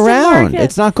Boston still around. Market.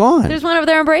 It's not gone. There's one over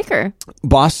there in Breaker.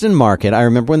 Boston Market. I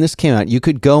remember when this came out. You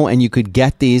could go and you could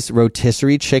get these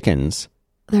rotisserie chickens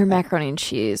Their macaroni and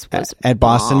cheese was at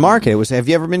Boston bomb. Market. Have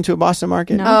you ever been to a Boston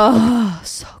Market? No. Oh,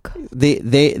 so good.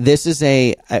 This is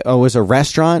was a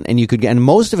restaurant, and you could get, and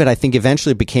most of it I think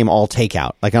eventually became all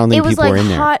takeout. Like I don't think It was people like were in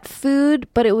there. hot food,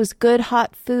 but it was good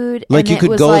hot food. Like and you it could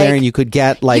was go like, there and you could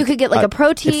get like a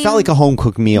protein. It felt like a home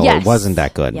cooked meal. Yes. It wasn't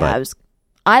that good, Yeah, but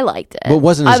I liked it. But it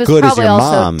wasn't I as was good as probably your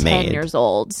also mom 10 made. years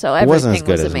old, so It wasn't as everything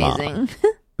good was as mom. amazing.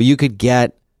 but you could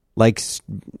get like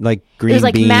green It was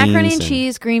like beans macaroni and and-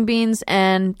 cheese, green beans,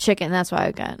 and chicken. That's what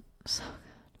I got.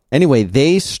 Anyway,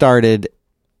 they started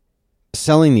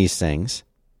selling these things,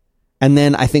 And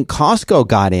then I think Costco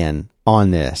got in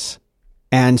on this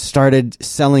and started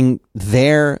selling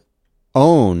their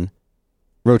own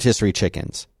rotisserie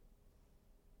chickens.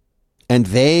 And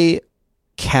they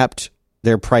kept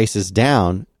their prices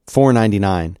down,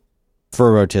 $4.99 for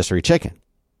a rotisserie chicken.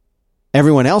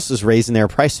 Everyone else is raising their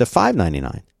price to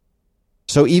 $5.99.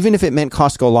 So even if it meant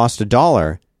Costco lost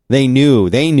 $1, they knew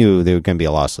they were going to be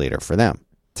a loss leader for them.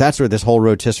 So that's where this whole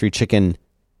rotisserie chicken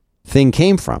thing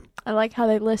came from. I like how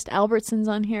they list Albertsons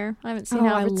on here. I haven't seen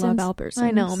Albertsons. I love Albertsons.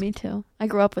 I know, me too. I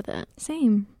grew up with it.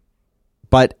 Same.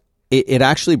 But it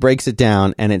actually breaks it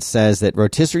down, and it says that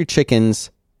rotisserie chickens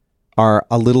are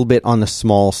a little bit on the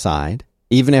small side.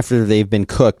 Even after they've been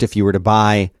cooked, if you were to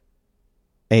buy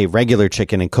a regular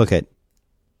chicken and cook it,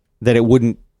 that it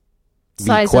wouldn't be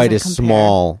Size quite as doesn't compare.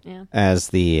 small Yeah. as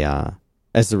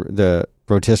the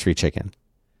rotisserie chicken.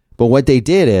 But what they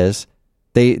did is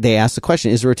they asked the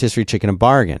question, is a rotisserie chicken a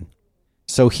bargain?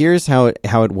 So here's how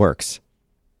it works.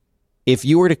 If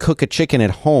you were to cook a chicken at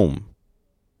home,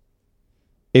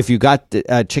 if you got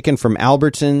a chicken from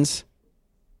Albertsons,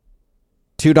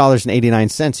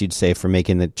 $2.89 you'd save for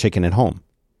making the chicken at home.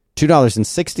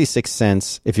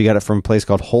 $2.66 if you got it from a place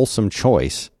called Wholesome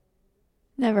Choice.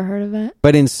 Never heard of it.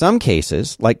 But in some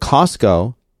cases, like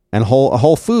Costco and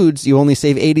Whole Foods, you only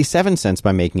save 87 cents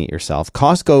by making it yourself.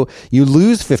 Costco, you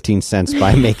lose 15 cents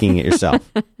by making it yourself.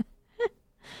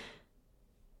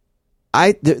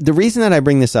 The reason that I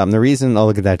bring this up, and the reason,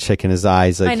 look at that chicken, his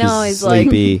eyes, like I know, he's he's like-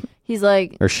 sleepy, He's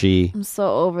like, or she. I'm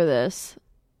so over this.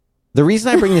 The reason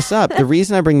I bring this up,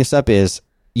 is,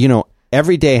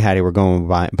 every day, Hattie, we're going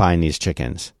buying these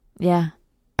chickens. Yeah.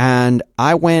 And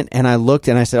I went and I looked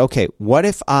and I said, okay, what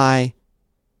if I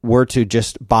were to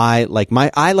just buy,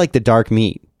 I like the dark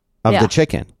meat of the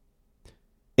chicken.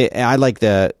 I like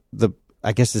the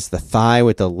I guess it's the thigh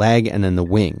with the leg and then the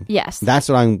wing. Yes. That's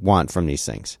what I want from these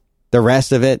things. The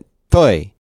rest of it,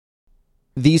 boy.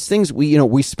 These things,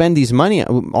 we spend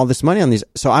all this money on these.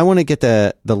 So I want to get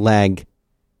the leg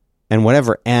and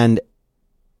whatever. And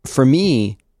for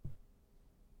me,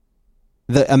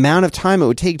 the amount of time it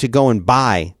would take to go and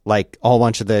buy a whole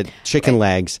bunch of the chicken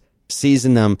legs,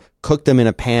 season them, cook them in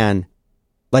a pan,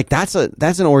 that's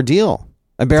an ordeal.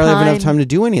 I barely have enough time to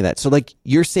do any of that. So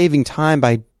you're saving time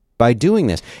by doing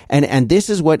this. And this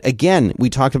is what, again, we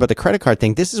talked about the credit card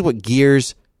thing. This is what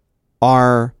gears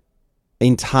our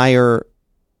entire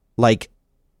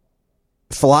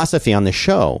philosophy on the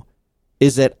show,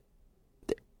 is that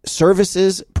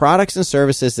products and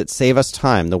services that save us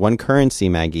time, the one currency,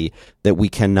 Maggie, that we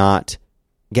cannot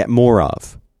get more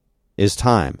of is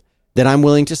time, that I'm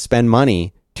willing to spend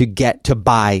money to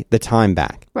buy the time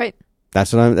back. Right.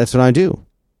 That's what I do.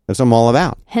 That's what I'm all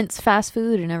about. Hence fast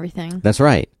food and everything. That's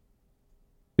right.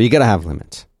 But you got to have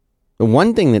limits. The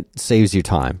one thing that saves you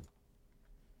time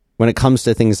when it comes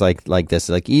to things like this,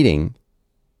 like eating,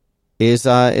 is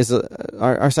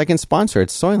our second sponsor.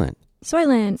 It's Soylent.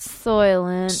 Soylent.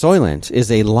 Soylent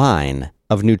is a line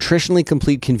of nutritionally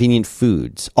complete, convenient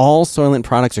foods. All Soylent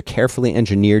products are carefully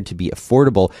engineered to be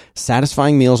affordable,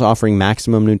 satisfying meals offering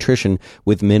maximum nutrition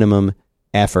with minimum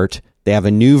effort. They have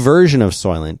a new version of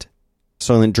Soylent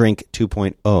Drink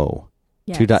 2.0,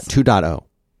 Yes. 2.0.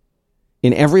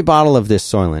 In every bottle of this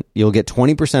Soylent, you'll get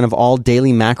 20% of all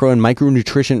daily macro and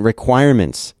micronutrition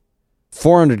requirements.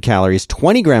 400 calories,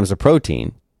 20 grams of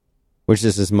protein, which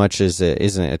is as much as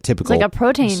isn't a typical It's like a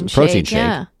protein shake.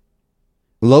 Yeah.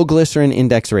 Low glycerin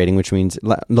index rating, which means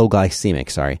low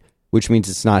glycemic, which means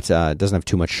it's not doesn't have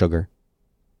too much sugar.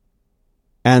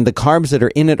 And the carbs that are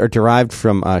in it are derived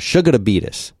from sugar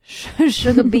beets.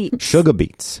 Sugar beets. Sugar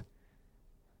beets,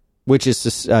 which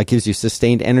is gives you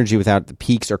sustained energy without the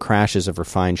peaks or crashes of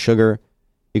refined sugar.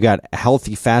 You got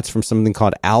healthy fats from something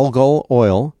called algal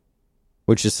oil,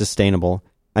 which is sustainable,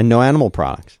 and no animal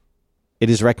products. It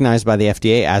is recognized by the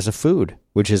FDA as a food,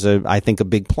 which is, I think, a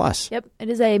big plus. Yep. It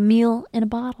is a meal in a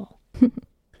bottle.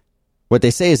 What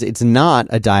they say is it's not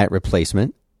a diet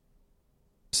replacement.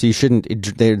 So you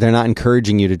shouldn't, they're not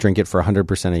encouraging you to drink it for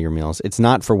 100% of your meals. It's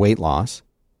not for weight loss.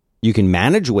 You can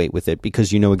manage weight with it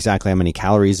because you know exactly how many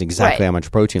calories, exactly how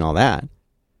much protein, all that.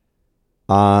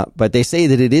 But they say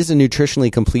that it is a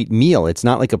nutritionally complete meal. It's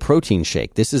not like a protein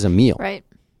shake. This is a meal. Right.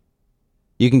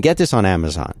 You can get this on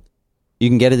Amazon. You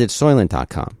can get it at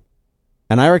Soylent.com.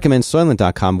 And I recommend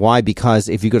Soylent.com. Why? Because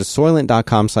if you go to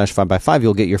Soylent.com/5x5,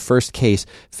 you'll get your first case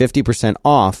 50%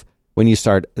 off when you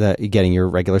start getting your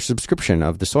regular subscription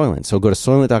of the Soylent. So go to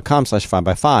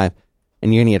Soylent.com/5x5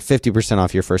 and you're going to get 50%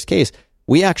 off your first case.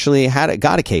 We actually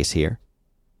got a case here,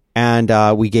 and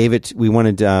we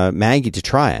wanted Maggie to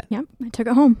try it. Yep, I took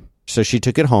it home. So she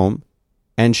took it home,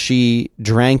 and she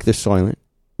drank the Soylent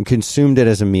and consumed it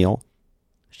as a meal.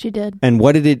 She did. And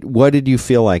what did you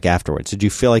feel like afterwards? Did you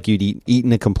feel like you'd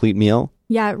eaten a complete meal?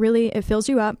 Yeah, it fills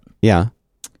you up. Yeah.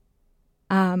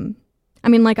 I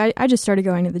mean, like I just started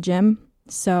going to the gym,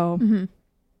 so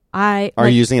Are you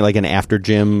using it like an after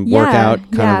gym workout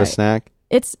kind of a snack?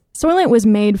 Soylent was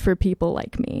made for people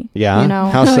like me. Yeah. You know?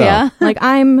 How so? Yeah. Like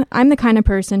I'm the kind of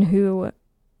person who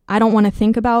I don't want to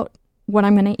think about what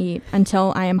I'm going to eat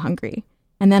until I am hungry.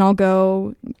 And then I'll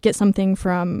go get something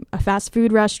from a fast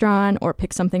food restaurant or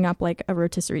pick something up like a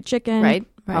rotisserie chicken. Right.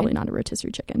 Probably not a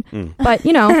rotisserie chicken. But,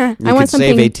 you know, You I want could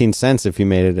something. save 18 cents if you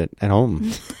made it at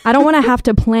home. I don't want to have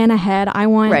to plan ahead. I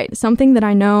want something that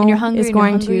I know And you're hungry is and you're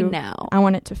going hungry to. now. I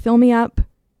want it to fill me up,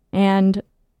 and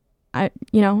I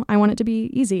want it to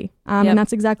be easy. And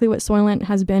that's exactly what Soylent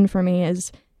has been for me: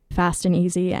 is fast and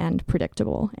easy and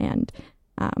predictable. And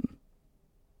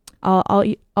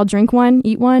I'll drink one,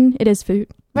 eat one. It is food.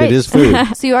 Right. It is food.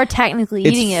 So you are technically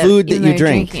It's eating it. food that even you though you're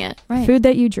drink. drinking it. Right. Food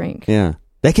that you drink. Yeah.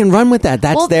 They can run with that.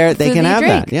 That's Well, there. They food can that you have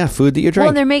that. drink. Yeah, food that you Well, drink.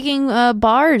 and they're making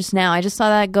bars now. I just saw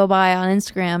that go by on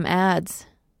Instagram ads.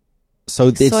 So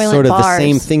it's Soylent sort of the bars.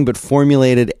 same thing, but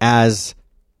formulated as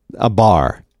a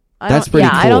bar. I That's don't- pretty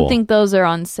I don't cool. think those are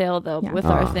on sale though Yeah. with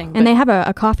our thing. And they have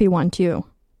a coffee one too,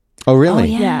 Oh, really?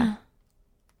 Oh, yeah.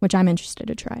 which I'm interested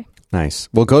to try. Nice.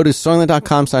 Well, go to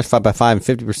Soylent.com/5x5 and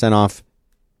 50% off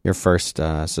your first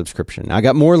subscription. I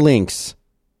got more links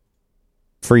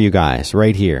for you guys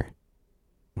right here.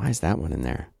 Why is that one in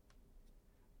there?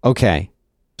 Okay.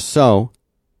 So,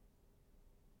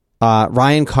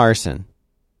 Ryan Carson,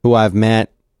 who I've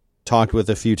met, talked with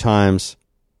a few times,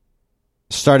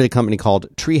 started a company called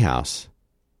Treehouse.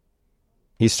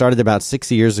 He started about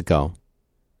 6 years ago.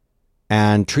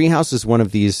 And Treehouse is one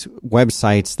of these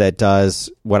websites that does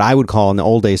what I would call in the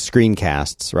old days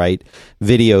screencasts, right?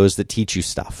 Videos that teach you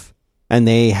stuff. And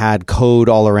they had code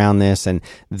all around this, and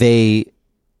they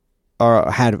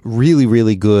had really,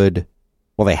 really good,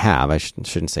 well, they have, I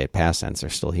shouldn't say it past tense, they're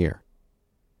still here.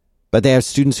 But they have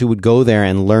students who would go there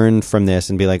and learn from this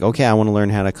and be like, okay, I want to learn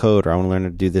how to code, or I want to learn how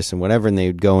to do this and whatever. And they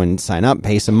would go and sign up,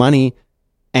 pay some money,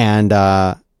 and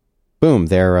boom,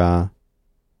 they're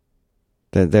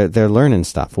learning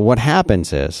stuff. Well, what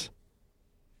happens is,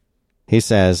 he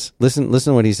says, listen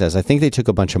to what he says. I think they took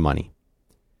a bunch of money.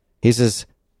 He says,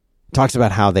 talks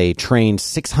about how they trained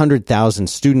 600,000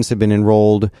 students have been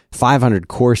enrolled, 500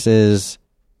 courses.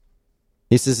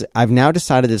 He says, I've now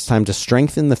decided it's time to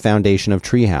strengthen the foundation of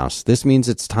Treehouse. This means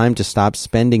it's time to stop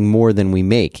spending more than we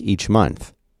make each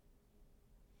month.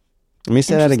 Let me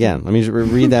say that again. Let me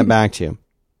read that back to you.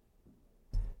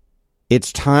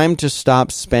 It's time to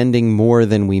stop spending more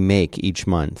than we make each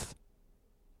month.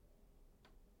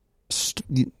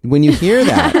 When you hear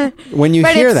that,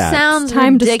 It sounds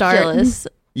Time to start. ridiculous.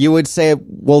 you would say,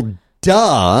 well,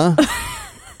 duh.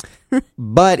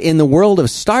 But in the world of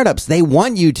startups, they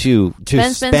want you to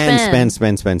spend.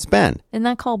 Isn't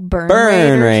that called burn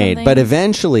Burn rate? rate. Or But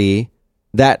eventually,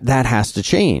 that has to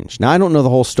change. Now, I don't know the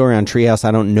whole story on Treehouse.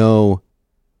 I don't know.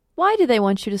 why do they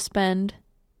want you to spend?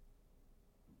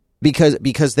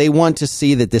 Because they want to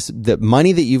see that the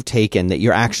money that you've taken, that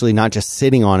you're actually not just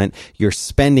sitting on it, you're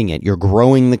spending it. You're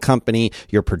growing the company,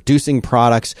 you're producing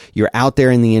products, you're out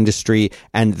there in the industry,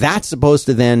 and that's supposed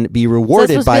to then be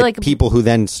rewarded by people who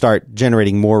then start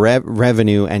generating more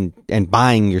revenue and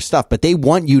buying your stuff. But they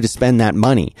want you to spend that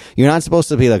money. You're not supposed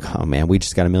to be like, oh man, we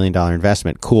just got $1 million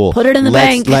investment. Cool. Put it in the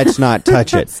bank. Let's not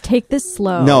touch it. Let's take this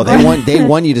slow. No, they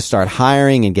want you to start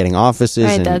hiring and getting offices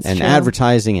Right, and that's true.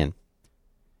 advertising and.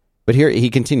 But here he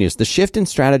continues, the shift in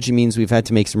strategy means we've had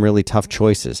to make some really tough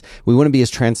choices. We want to be as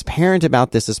transparent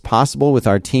about this as possible with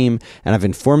our team, and I've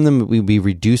informed them that we'll be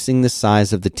reducing the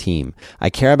size of the team. I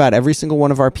care about every single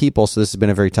one of our people, so this has been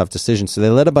a very tough decision. So they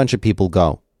let a bunch of people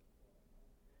go.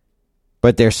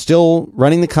 But they're still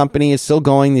running the company. It's still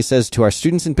going. He says to our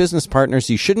students and business partners,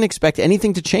 you shouldn't expect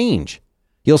anything to change.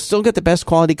 You'll still get the best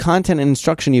quality content and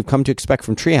instruction you've come to expect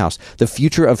from Treehouse. The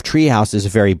future of Treehouse is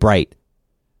very bright.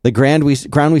 The ground we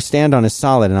stand on is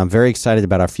solid, and I'm very excited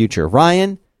about our future.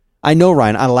 Ryan, I know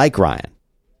Ryan. I like Ryan.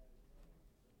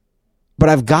 But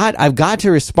I've got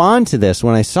to respond to this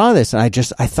when I saw this, and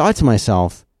I thought to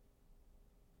myself,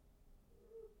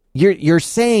 you're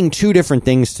saying two different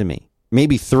things to me,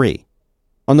 maybe three.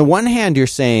 On the one hand, you're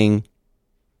saying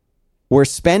we're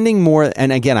spending more,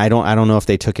 and again, I don't know if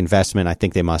they took investment. I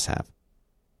think they must have.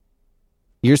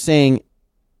 You're saying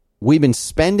we've been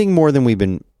spending more than we've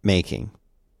been making.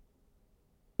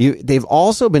 They've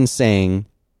also been saying,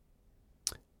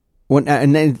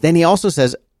 and then he also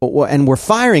says, and we're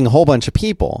firing a whole bunch of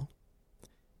people,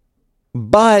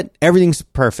 but everything's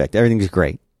perfect. Everything's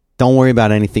great. Don't worry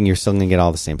about anything. You're still going to get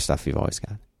all the same stuff you've always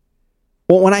got.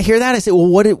 Well, when I hear that, I say,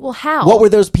 well, how? What were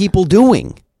those people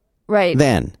doing Right.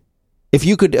 then? If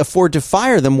you could afford to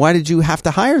fire them, why did you have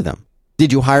to hire them?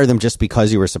 Did you hire them just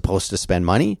because you were supposed to spend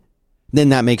money? Then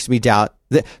that makes me doubt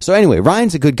that. So anyway,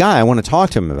 Ryan's a good guy. I want to talk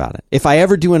to him about it. If I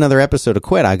ever do another episode of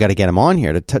Quit, I got to get him on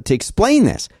here to explain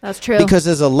this. That's true. Because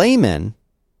as a layman,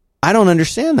 I don't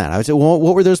understand that. I would say, well,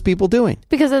 what were those people doing?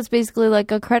 Because that's basically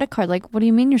like a credit card. Like, what do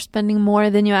you mean you're spending more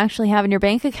than you actually have in your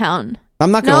bank account?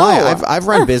 I'm not going to lie. I've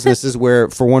run businesses where,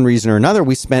 for one reason or another,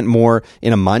 we spent more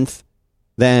in a month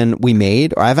than we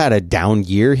made, or I've had a down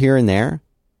year here and there.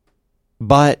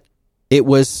 But it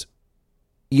was,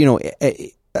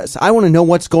 I want to know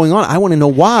what's going on. I want to know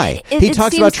why. He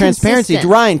talks about transparency.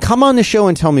 Consistent. Ryan, come on the show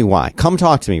and tell me why. Come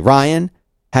talk to me. Ryan,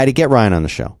 how to get Ryan on the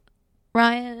show?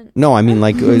 Ryan. No, I mean,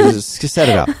 like, set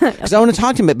it up. Because I want to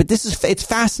talk to him, but it's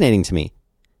fascinating to me.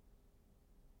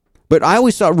 But I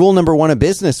always thought rule number one of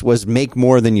business was make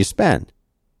more than you spend.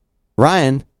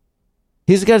 Ryan,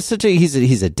 he's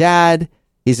a dad.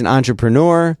 He's an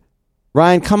entrepreneur.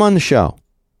 Ryan, come on the show.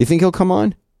 You think he'll come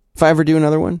on? If I ever do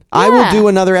another one? Yeah. I will do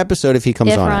another episode if he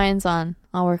comes on. If Ryan's on,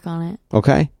 I'll work on it.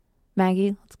 Okay.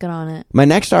 Maggie, let's get on it. My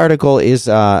next article is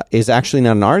actually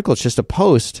not an article. It's just a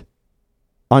post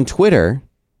on Twitter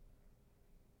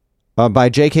by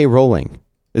J.K. Rowling.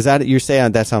 Is that you're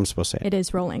saying? That's how I'm supposed to say it. It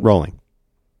is Rowling. Rowling.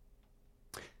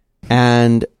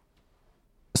 And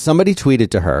somebody tweeted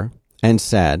to her and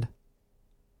said,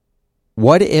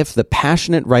 "What if the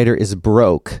passionate writer is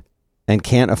broke and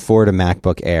can't afford a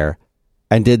MacBook Air?"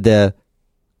 And did the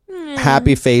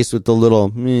happy face with the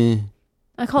little meh.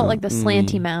 I call it like the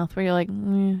slanty mouth where you're like,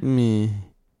 Meh.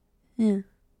 yeah.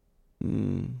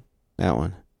 That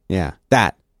one. Yeah,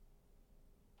 that.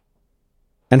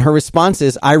 And her response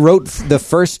is, "I wrote the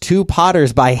first 2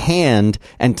 Potters by hand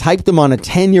and typed them on a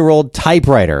 10-year-old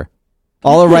typewriter.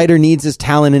 All a writer needs is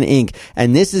talent and ink."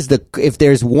 And this is if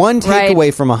there's one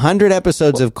takeaway from 100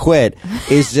 episodes of Quit,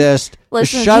 is just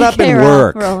shut up and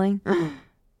work. Rolling.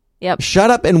 Yep. Shut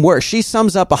up and work. She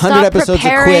sums up 100 episodes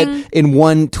of Quit in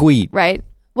one tweet. Right.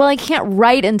 Well, I can't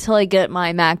write until I get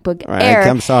my MacBook Right, Air.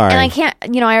 I'm sorry. And I can't, I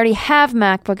already have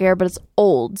MacBook Air, but it's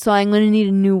old, so I'm going to need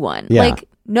a new one. Yeah. Like,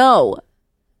 no.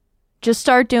 Just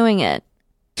start doing it.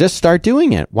 Just start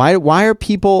doing it. Why are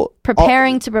people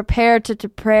Preparing to prepare to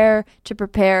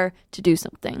prepare to do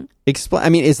something. explain? I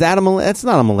mean, that's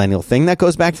not a millennial thing. That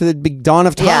goes back to the big dawn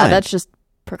of time. Yeah, that's just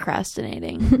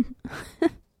procrastinating.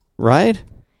 right.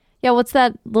 Yeah, what's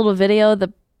that little video?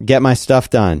 Get my stuff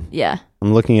done. Yeah.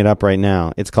 I'm looking it up right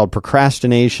now. It's called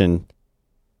Procrastination.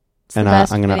 It's the And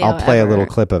best I'll video play a little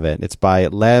ever. clip of it. It's by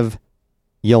Lev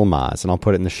Yilmaz, and I'll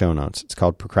put it in the show notes. It's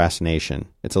called Procrastination.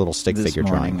 It's a little stick figure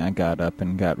This morning drawing. I got up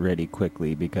and got ready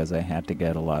quickly because I had to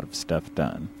get a lot of stuff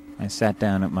done. I sat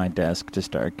down at my desk to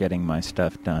start getting my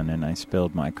stuff done, and I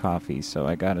spilled my coffee, so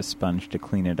I got a sponge to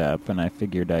clean it up, and I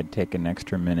figured I'd take an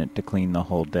extra minute to clean the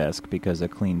whole desk because a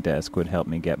clean desk would help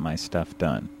me get my stuff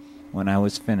done. When I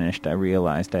was finished, I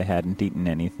realized I hadn't eaten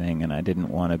anything, and I didn't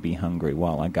want to be hungry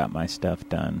while I got my stuff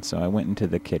done, so I went into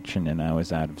the kitchen and I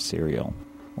was out of cereal.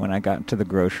 When I got to the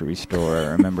grocery store, I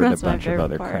remembered a That's my bunch of favorite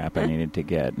other part. crap I needed to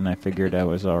get, and I figured I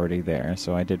was already there,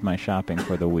 so I did my shopping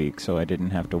for the week so I didn't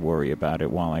have to worry about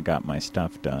it while I got my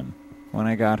stuff done. When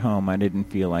I got home, I didn't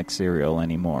feel like cereal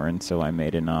anymore, and so I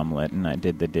made an omelet and I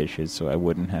did the dishes so I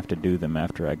wouldn't have to do them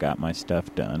after I got my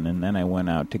stuff done, and then I went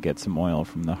out to get some oil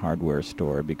from the hardware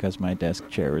store because my desk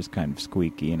chair is kind of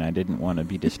squeaky and I didn't want to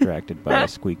be distracted by a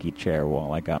squeaky chair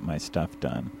while I got my stuff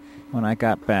done. When I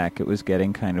got back, it was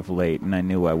getting kind of late, and I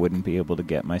knew I wouldn't be able to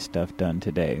get my stuff done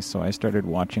today, so I started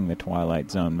watching the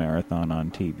Twilight Zone marathon on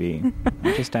TV.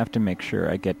 I just have to make sure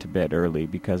I get to bed early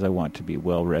because I want to be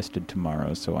well-rested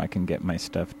tomorrow so I can get my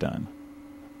stuff done.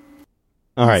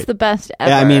 All right. It's the best ever.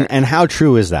 Yeah, I mean, and how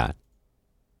true is that?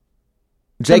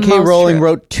 J.K. most Rowling true.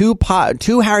 wrote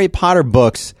two Harry Potter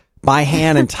books by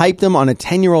hand and typed them on a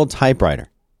 10-year-old typewriter.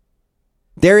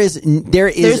 There are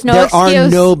excuse.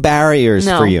 no barriers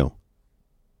No. for you.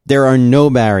 There are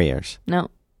no barriers, No.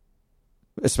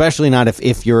 especially not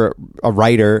if you're a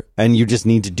writer and you just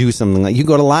need to do something. Like you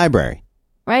go to library.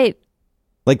 Right.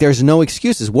 Like there's no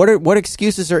excuses. What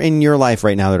excuses are in your life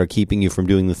right now that are keeping you from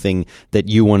doing the thing that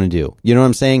you want to do? You know what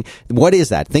I'm saying? What is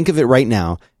that? Think of it right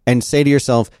now and say to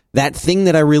yourself, that thing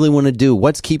that I really want to do,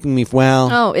 what's keeping me? Well,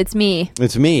 Oh, it's me.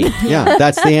 it's me. Yeah,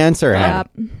 that's the answer. Adam.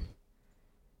 Yep.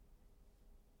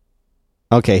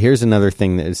 Okay, here's another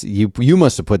thing that is you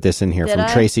must have put this in here Did from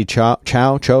I? Tracy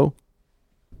Cho.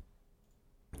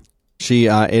 She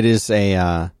it is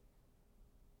a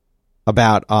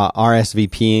about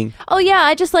RSVPing. Oh yeah,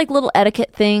 I just like little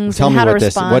etiquette things Tell and me how to what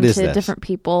respond is to this? different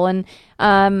people. And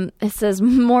it says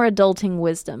more adulting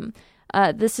wisdom.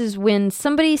 This is when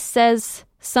somebody says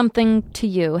something to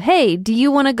you. Hey, do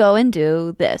you want to go and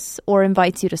do this? Or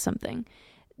invites you to something.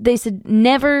 They said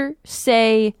never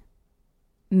say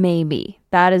maybe.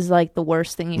 That is like the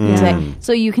worst thing you can say.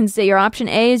 So you can say your option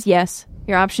A is yes.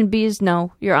 Your option B is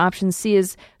no. Your option C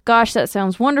is, gosh, that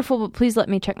sounds wonderful, but please let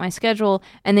me check my schedule,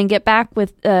 and then get back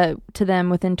with to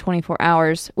them within 24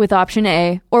 hours with option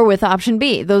A or with option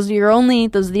B. Those are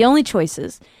the only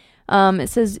choices. It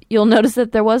says you'll notice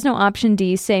that there was no option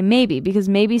D, say maybe, because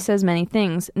maybe says many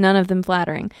things, none of them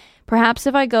flattering. Perhaps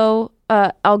if I go,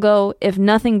 I'll go if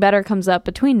nothing better comes up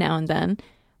between now and then,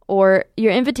 or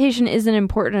your invitation isn't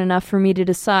important enough for me to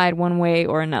decide one way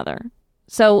or another.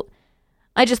 So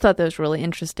I just thought that was really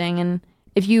interesting, and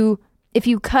if you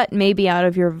cut maybe out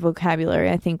of your vocabulary,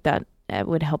 I think that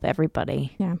would help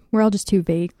everybody. Yeah, we're all just too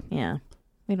vague. Yeah,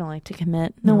 we don't like to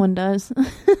commit. No one does.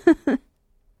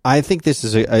 I think this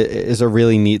is a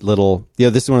really neat little.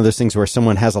 This is one of those things where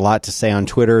someone has a lot to say on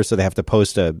Twitter, so they have to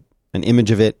post an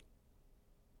image of it.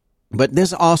 But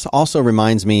this also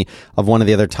reminds me of one of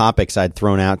the other topics I'd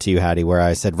thrown out to you, Hattie, where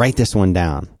I said, write this one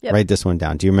down. Yep. Write this one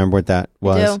down. Do you remember what that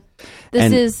was? I do.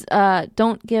 This is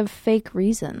don't give fake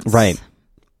reasons. Right.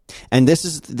 And this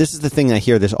is the thing I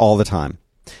hear this all the time.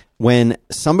 When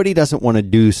somebody doesn't want to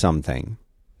do something,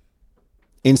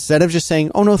 instead of just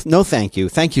saying, oh, no, thank you.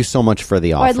 Thank you so much for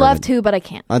the offer. Or I'd love to, but I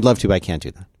can't. I'd love to, but I can't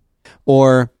do that.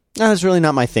 Or, no, that's really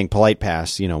not my thing. Polite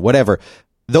pass, whatever.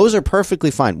 Those are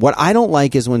perfectly fine. What I don't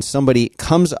like is when somebody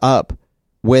comes up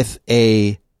with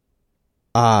a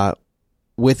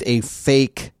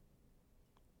fake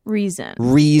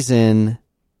reason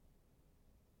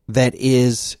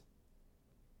that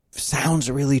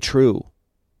sounds really true.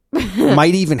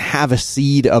 Might even have a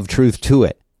seed of truth to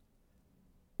it.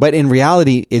 But in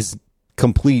reality is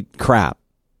complete crap.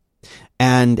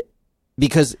 And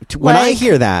because when I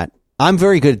hear that, I'm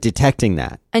very good at detecting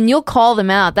that. And you'll call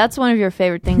them out. That's one of your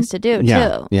favorite things to do,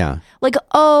 too. Yeah. Like,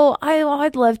 oh,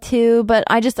 I'd love to, but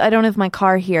I don't have my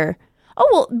car here. Oh,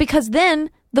 well, because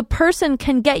then the person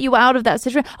can get you out of that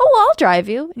situation. Oh, well, I'll drive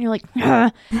you. And you're like,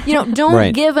 don't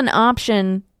right. give an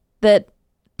option that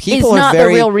is not the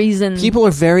real reason. People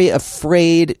are very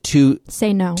afraid to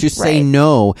say no. Say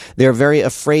no. They're very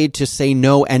afraid to say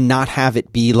no and not have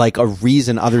it be like a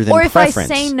reason other than preference. Or if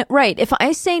I say no, right. If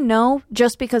I say no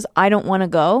just because I don't want to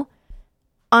go,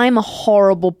 I'm a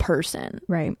horrible person.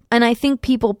 Right. And I think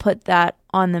people put that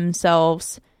on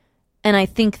themselves. And I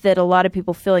think that a lot of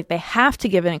people feel like they have to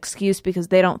give an excuse because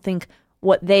they don't think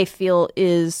what they feel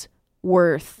is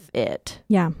worth it.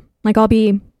 Yeah. Like I'll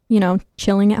be,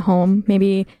 chilling at home,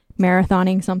 maybe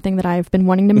marathoning something that I've been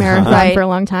wanting to marathon right. for a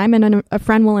long time, and a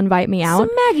friend will invite me out.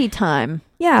 Some Maggie time.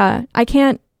 Yeah. I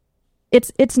can't,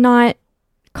 it's not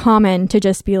common to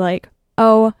just be like,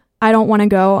 oh, I don't want to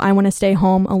go. I want to stay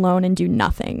home alone and do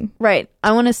nothing. Right.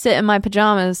 I want to sit in my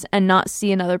pajamas and not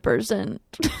see another person.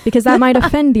 Because that might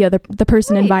offend the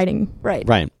person right. inviting. Right.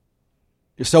 Right.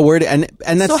 So and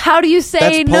that's so how do you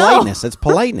say that's politeness. That's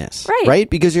politeness. Right. Right?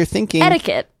 Because you're thinking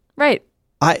etiquette. Right.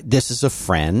 This is a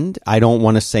friend. I don't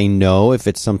want to say no if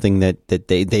it's something that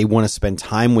they want to spend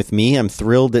time with me. I'm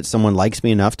thrilled that someone likes me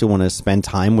enough to want to spend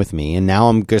time with me. And now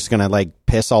I'm just going to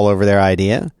piss all over their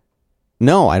idea.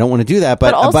 No, I don't want to do that.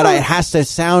 But it has to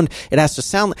sound.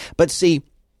 But see,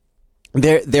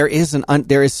 there is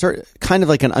kind of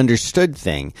like an understood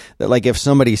thing that if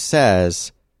somebody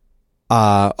says,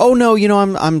 oh no,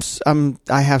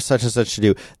 I have such and such to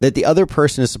do, that the other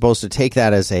person is supposed to take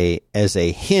that as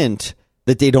a hint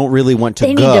that they don't really want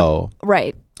to go.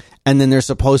 Right. And then they're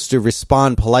supposed to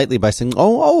respond politely by saying,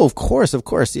 oh, of course.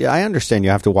 Yeah, I understand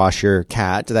you have to wash your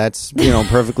cat. That's,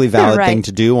 perfectly valid right. thing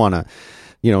to do on a,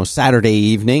 Saturday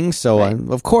evening. So right.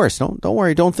 of course, don't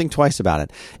worry. Don't think twice about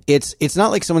it. It's not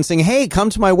like someone saying, hey,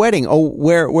 come to my wedding. Oh,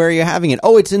 where are you having it?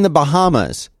 Oh, it's in the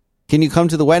Bahamas. Can you come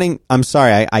to the wedding? I'm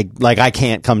sorry. I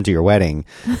can't come to your wedding.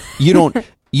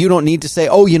 You don't need to say,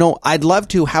 oh, I'd love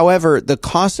to. However, the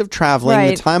cost of traveling,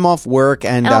 right. the time off work,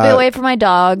 and I'll be away from my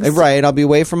dogs. Right, I'll be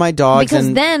away from my dogs because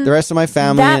and then the rest of my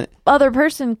family. That other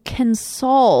person can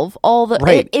solve all the.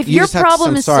 Right. If your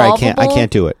problem is sorry, solvable, I can't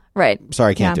do it. Right.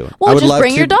 Sorry, I can't do it. Well, I would just love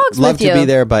bring to, your dogs love with you. to be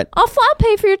there, but I'll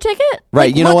pay for your ticket.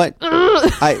 Right. You know what?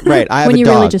 I have when a dog. you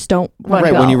really just don't want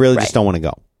to go. When you really right. just don't want to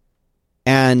go,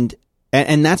 and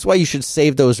that's why you should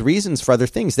save those reasons for other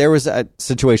things. There was a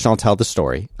situation, I'll tell the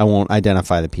story. I won't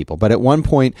identify the people. But at one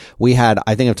point we had,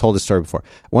 I think I've told this story before.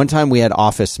 One time we had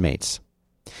office mates.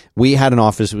 We had an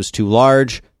office that was too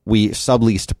large. We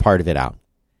subleased part of it out.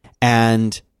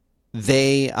 And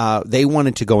they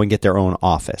wanted to go and get their own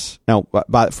office. Now,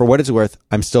 but for what it's worth,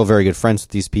 I'm still very good friends with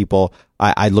these people.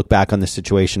 I look back on this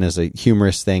situation as a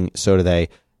humorous thing. So do they.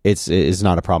 it's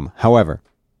not a problem. However,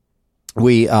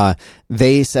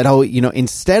 they said,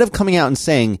 instead of coming out and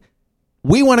saying,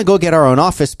 we want to go get our own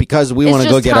office because we want to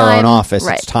go get our own office.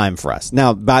 Right. It's time for us.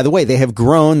 Now, by the way, they have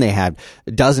grown. They have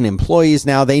a dozen employees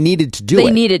now. They needed to do it.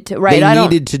 They needed to, right. They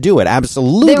needed to do it.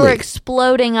 Absolutely. They were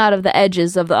exploding out of the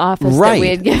edges of the office right, that we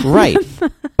had given. Right.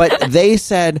 But they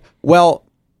said, well,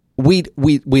 we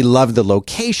love the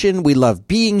location. We love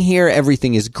being here.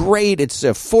 Everything is great. It's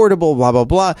affordable, blah, blah,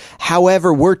 blah.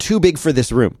 However, we're too big for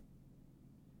this room.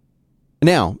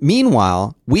 Now,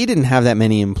 meanwhile, we didn't have that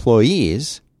many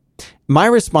employees. My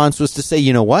response was to say,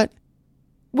 you know what?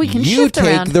 We can you shift take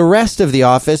around. the rest of the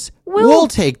office. We'll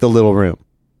take the little room.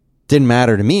 Didn't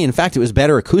matter to me. In fact, it was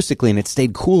better acoustically and it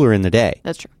stayed cooler in the day.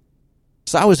 That's true.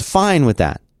 So I was fine with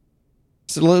that.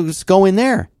 So let's go in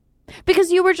there.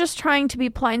 Because you were just trying to be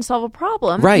polite and solve a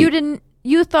problem. Right.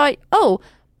 You thought, oh,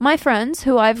 my friends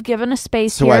who I've given a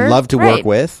space so here. I love to right. work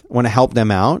with, want to help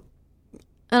them out.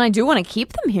 And I do want to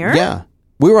keep them here. Yeah.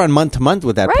 We were on month to month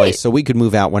with that Right. place, so we could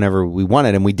move out whenever we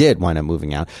wanted, and we did wind up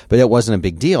moving out. But it wasn't a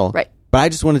big deal. Right. But I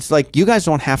just wanted to, you guys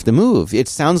don't have to move. It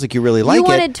sounds like you really like it. You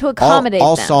wanted to accommodate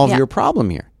I'll them. solve Yeah. your problem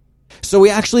here. So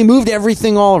we actually moved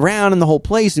everything all around in the whole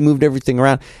place. We moved everything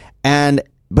around.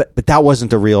 But that wasn't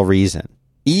the real reason.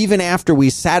 Even after we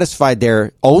satisfied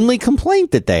their only complaint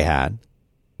that they had,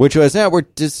 which was, we're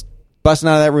just busting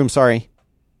out of that room, sorry.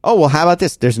 Oh, well, how about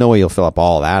this? There's no way you'll fill up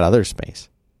all that other space.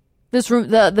 This room,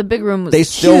 the big room was They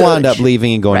still huge. wound up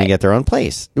leaving and going Right. to get their own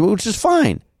place, which is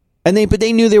fine. But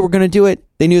they knew they were going to do it.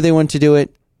 They knew they wanted to do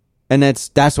it, and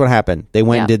that's what happened. They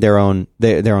went and did their own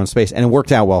space, and it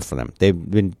worked out well for them. They've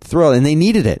been thrilled, and they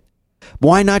needed it.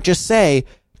 Why not just say,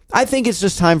 I think it's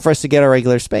just time for us to get our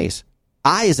regular space?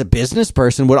 I, as a business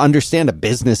person, would understand a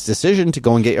business decision to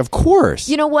go and get. Of course,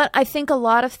 You know what? I think a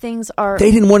lot of things are.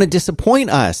 they didn't want to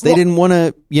disappoint us. They didn't want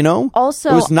to,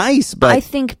 Also, it was nice, but I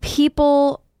think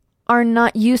people are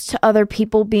not used to other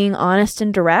people being honest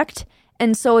and direct.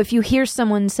 And so if you hear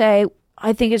someone say,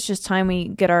 I think it's just time we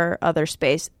get our other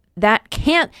space, that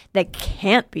can't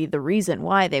be the reason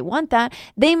why they want that.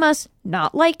 They must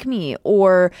not like me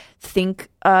or think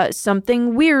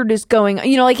something weird is going on.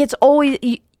 It's always,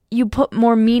 you put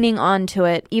more meaning onto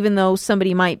it, even though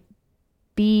somebody might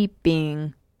be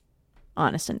being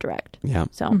honest and direct. yeah.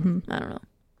 So, I don't know.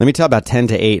 Let me tell about 10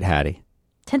 to 8, Hattie.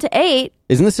 10 to 8,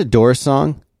 Isn't this a Doors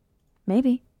song?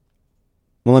 maybe.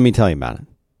 Well, let me tell you about it.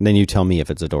 Then you tell me if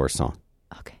it's a Doors song.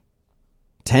 Okay.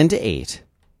 10 to 8.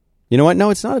 You know what? No,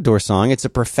 it's not a Doors song. It's a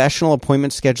professional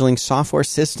appointment scheduling software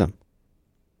system.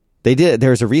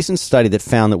 There's a recent study that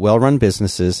found that well-run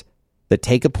businesses that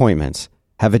take appointments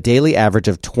have a daily average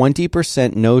of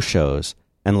 20% no-shows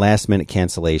and last-minute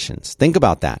cancellations. Think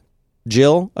about that.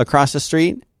 Jill across the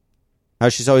street, how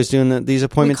she's always doing these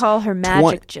appointments. We call her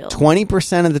Magic Jill.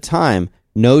 20% of the time,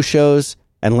 no-shows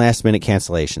and last-minute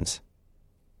cancellations.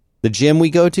 The gym we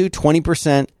go to,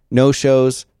 20%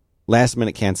 no-shows,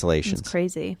 last-minute cancellations. It's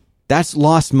crazy. That's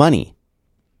lost money.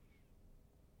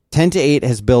 10 to 8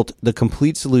 has built the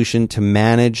complete solution to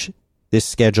manage this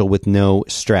schedule with no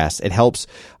stress. It helps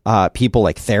people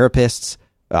like therapists,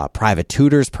 private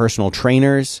tutors, personal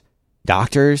trainers,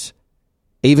 doctors,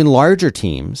 even larger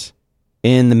teams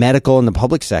in the medical and the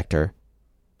public sector.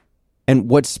 And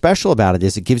what's special about it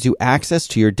is it gives you access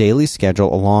to your daily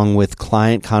schedule along with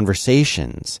client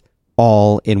conversations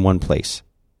all in one place.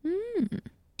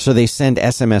 So they send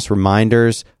SMS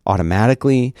reminders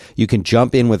automatically. You can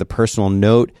jump in with a personal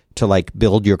note to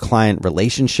build your client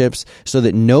relationships so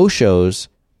that no-shows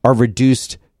are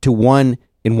reduced to 1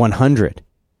 in 100.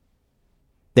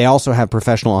 They also have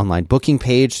professional online booking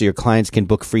page so your clients can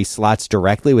book free slots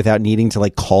directly without needing to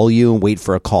call you and wait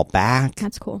for a call back.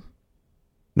 That's cool.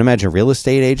 And imagine real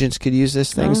estate agents could use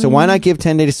this thing. So why not give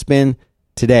 10 Days to Spin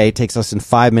today? It takes less than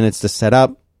 5 minutes to set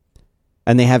up.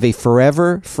 And they have a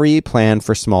forever free plan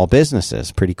for small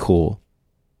businesses. Pretty cool.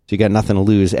 So you got nothing to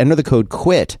lose. Enter the code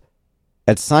QUIT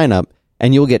at sign up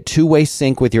and you'll get two-way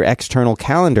sync with your external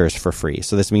calendars for free.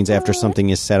 So this means after something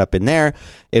is set up in there,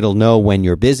 it'll know when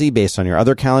you're busy based on your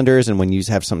other calendars. And when you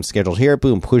have something scheduled here,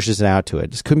 boom, pushes it out to it.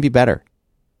 This couldn't be better.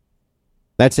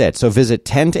 That's it. So visit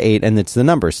 10 to 8 and it's the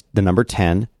number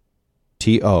 10,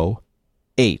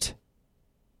 T-O-8,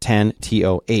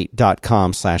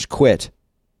 10to8.com/quit.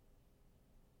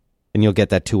 And you'll get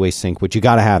that two-way sync, which you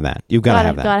got to have that. You've got to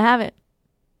have that. Gotta have it.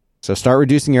 So start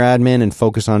reducing your admin and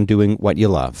focus on doing what you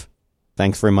love.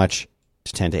 Thanks very much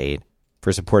to 10 to 8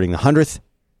 for supporting the 100th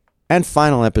and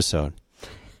final episode,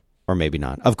 or maybe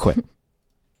not, of Quit.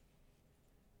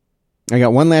 I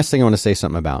got one last thing I want to say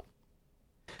something about,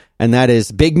 and that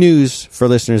is big news for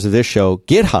listeners of this show.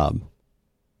 GitHub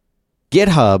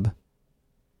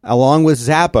along with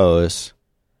Zappos,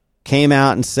 came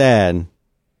out and said,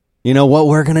 you know what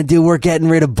we're going to do? We're getting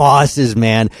rid of bosses,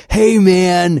 man. Hey,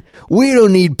 man, we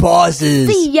don't need bosses.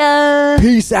 See ya.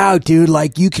 Peace out, dude.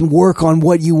 Like, you can work on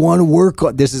what you want to work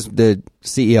on. This is the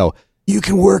CEO. You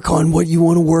can work on what you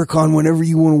want to work on whenever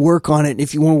you want to work on it. And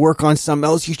if you want to work on something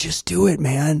else, you just do it,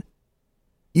 man.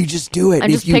 You just do it. I'm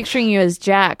just picturing you as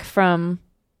Jack from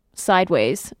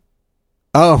Sideways.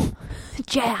 Oh.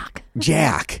 Jack.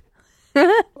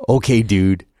 Okay,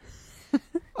 dude.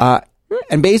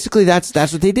 And basically that's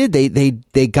what they did.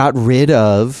 They got rid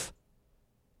of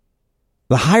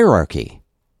the hierarchy.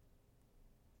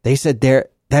 They said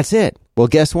that's it. Well,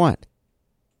 guess what?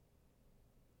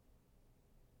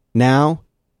 Now,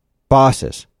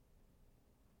 bosses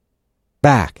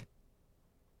back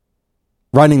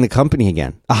running the company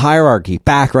again. A hierarchy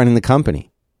back running the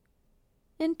company.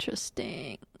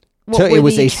 Interesting. So it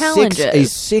was a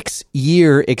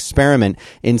 6-year experiment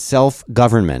in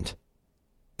self-government.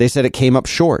 They said it came up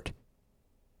short.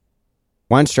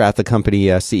 Weinstrath, the company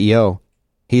CEO,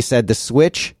 he said the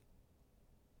switch,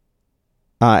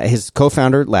 his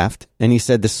co-founder left, and he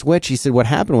said the switch, he said what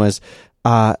happened was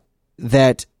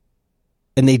that,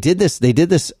 and they did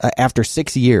this after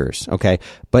 6 years, okay?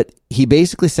 But he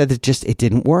basically said that it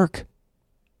didn't work.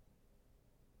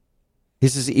 He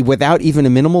says without even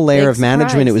a minimal layer of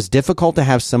management, it was difficult to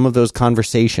have some of those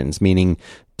conversations, meaning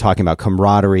talking about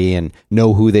camaraderie and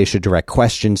know who they should direct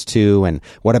questions to, and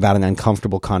what about an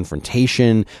uncomfortable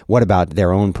confrontation? What about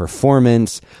their own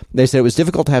performance? They said it was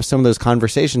difficult to have some of those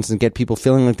conversations and get people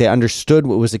feeling like they understood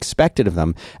what was expected of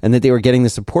them and that they were getting the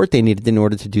support they needed in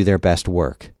order to do their best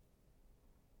work.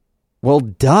 Well,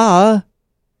 duh.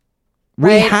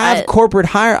 We have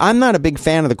corporate I'm not a big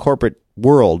fan of the corporate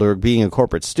world or being a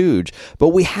corporate stooge, but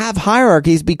we have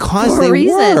hierarchies because they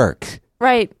work.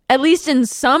 Right. At least in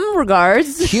some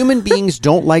regards. Human beings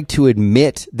don't like to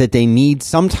admit that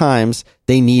sometimes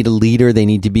they need a leader, they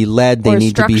need to be led, they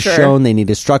need to be shown, they need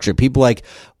a structure. People like,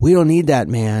 we don't need that,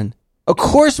 man. Of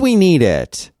course we need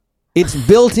it. It's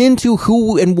built into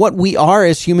who and what we are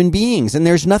as human beings, and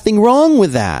there's nothing wrong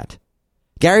with that.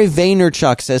 Gary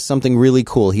Vaynerchuk says something really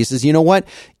cool. He says, you know what?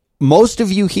 Most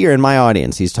of you here in my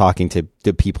audience, he's talking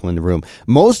to people in the room,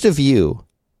 most of you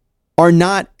are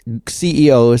not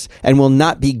CEOs and will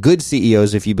not be good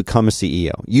CEOs if you become a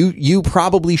CEO. You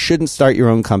probably shouldn't start your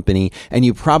own company, and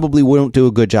you probably won't do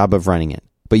a good job of running it.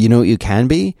 But you know what you can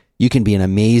be? You can be an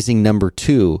amazing number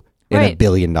 2 in a $1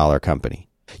 billion company.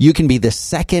 You can be the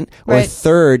second or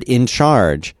third in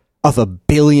charge of a $1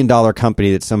 billion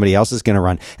company that somebody else is going to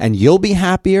run, and you'll be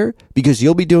happier because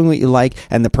you'll be doing what you like,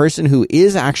 and the person who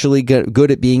is actually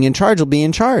good at being in charge will be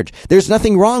in charge. There's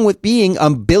nothing wrong with being a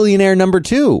billionaire number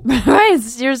 2. Right,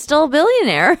 you're still a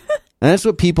billionaire. And that's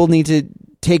what people need to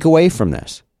take away from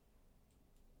this.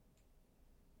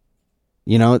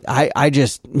 You know, I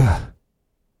just...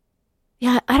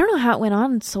 Yeah, I don't know how it went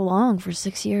on so long for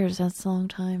 6 years. That's a long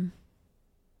time.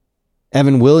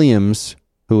 Evan Williams,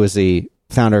 who was the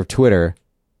founder of Twitter,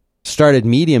 started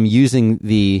Medium using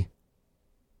the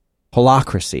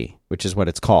holacracy, which is what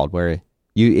it's called, where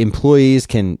employees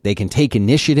can take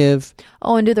initiative.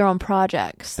 Oh, and do their own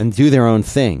projects. And do their own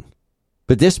thing.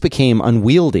 But this became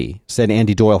unwieldy, said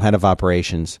Andy Doyle, head of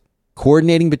operations.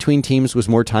 Coordinating between teams was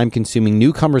more time-consuming.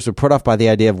 Newcomers were put off by the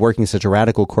idea of working such a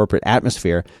radical corporate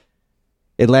atmosphere.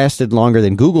 It lasted longer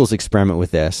than Google's experiment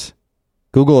with this.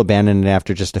 Google abandoned it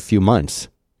after just a few months.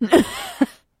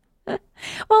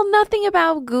 Well,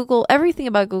 everything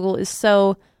about Google is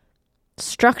so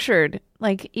structured,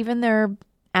 like even their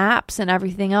apps and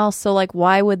everything else. So like,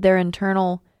 why would their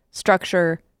internal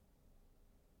structure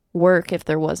work if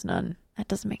there was none? That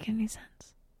doesn't make any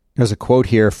sense. There's a quote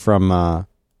here from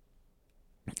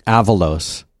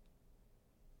Avalos,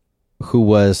 who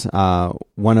was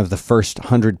one of the first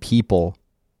 100 people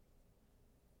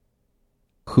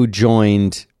who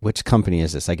joined. Which company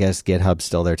is this? I guess GitHub's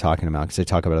still they're talking about, because they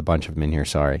talk about a bunch of them in here.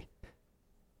 Sorry.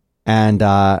 And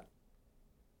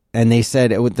they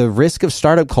said with the risk of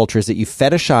startup culture is that you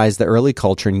fetishize the early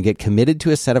culture and get committed to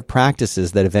a set of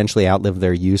practices that eventually outlive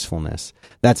their usefulness.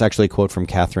 That's actually a quote from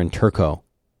Catherine Turco,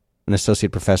 an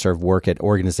associate professor of work at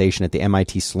organization at the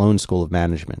MIT Sloan School of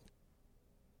Management.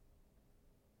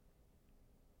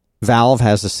 Valve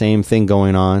has the same thing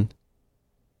going on.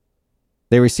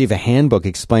 They receive a handbook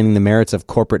explaining the merits of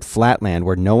corporate flatland,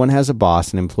 where no one has a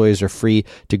boss and employees are free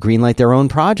to greenlight their own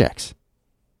projects.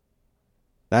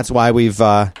 That's why we've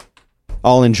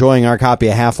all enjoying our copy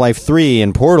of Half-Life 3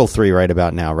 and Portal 3 right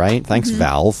about now, right? Thanks,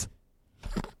 Valve.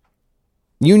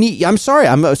 I'm sorry.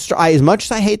 As much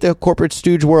as I hate the corporate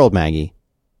stooge world, Maggie,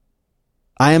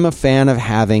 I am a fan of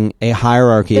having a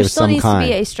hierarchy There of still some needs kind.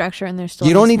 to be a structure, and there's still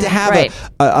You don't need to have right.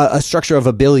 a structure of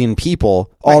 1 billion people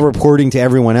all reporting to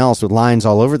everyone else with lines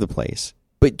all over the place.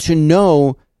 But to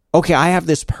know, okay, I have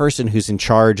this person who's in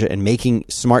charge and making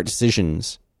smart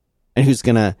decisions and who's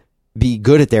going to be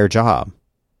good at their job.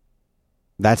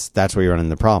 That's where you run into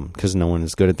the problem, because no one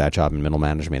is good at that job in middle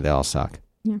management. They all suck.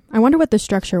 Yeah. I wonder what the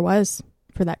structure was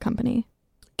for that company.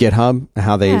 GitHub,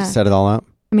 how they set it all up.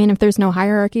 I mean, if there's no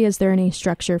hierarchy, is there any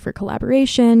structure for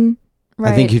collaboration?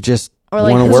 I think you just Or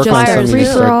like want to who work on hires something. Free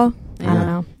who. for all? Yeah. I don't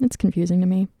know. It's confusing to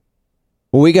me.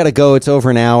 Well, we got to go. It's over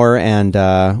an hour, and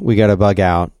we got to bug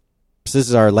out. So this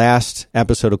is our last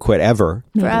episode of Quit ever.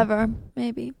 Maybe. Forever,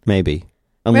 maybe. Maybe.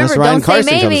 Unless Remember, Ryan don't say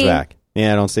Carson comes maybe. back.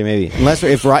 Yeah, don't say maybe. Unless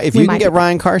if you We can might get be.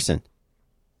 Ryan Carson,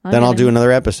 then I'll Okay. do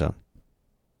another episode.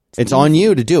 It's on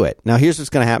you to do it. Now, here's what's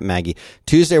going to happen, Maggie.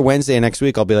 Tuesday or Wednesday next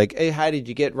week, I'll be like, hey, hi, did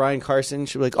you get Ryan Carson?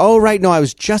 She'll be like, oh, right. No, I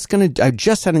just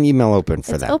had an email open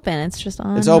for It's that. open. It's just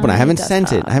on. It's open. I my haven't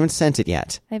sent it. desktop. I haven't sent it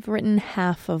yet. I've written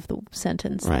half of the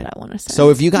sentence Right. that I want to say. So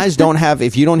if you guys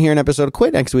if you don't hear an episode of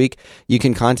Quit next week, you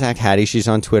can contact Hattie. She's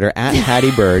on Twitter at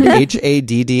Hattie Bird,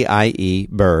 HADDIE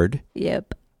Bird.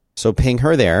 Yep. So ping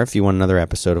her there if you want another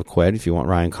episode of Quit, if you want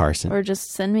Ryan Carson. Or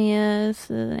just send me an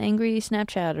angry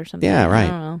Snapchat or something. Yeah, right. I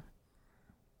don't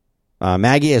know.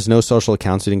 Maggie has no social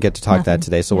accounts. We didn't get to talk that Nothing.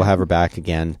 today, so we'll have her back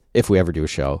again if we ever do a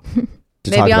show to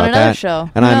Maybe talk on about another that. show.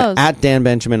 And Who I'm knows? at Dan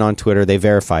Benjamin on Twitter. They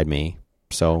verified me,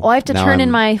 so Oh, I have to now turn in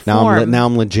I'm- my now I'm, form. now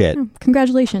I'm legit.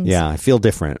 Congratulations. Yeah, I feel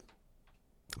different.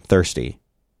 I'm thirsty.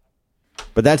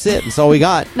 But that's it. That's all we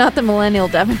got. Not the millennial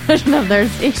definition of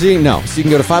thirsty. So you can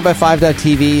go to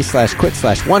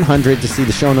 5by5.tv/quit/100 to see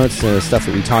the show notes, stuff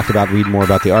that we talked about, read more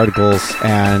about the articles,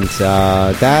 and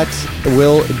that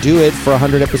will do it for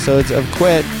 100 episodes of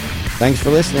Quit. Thanks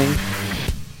for listening.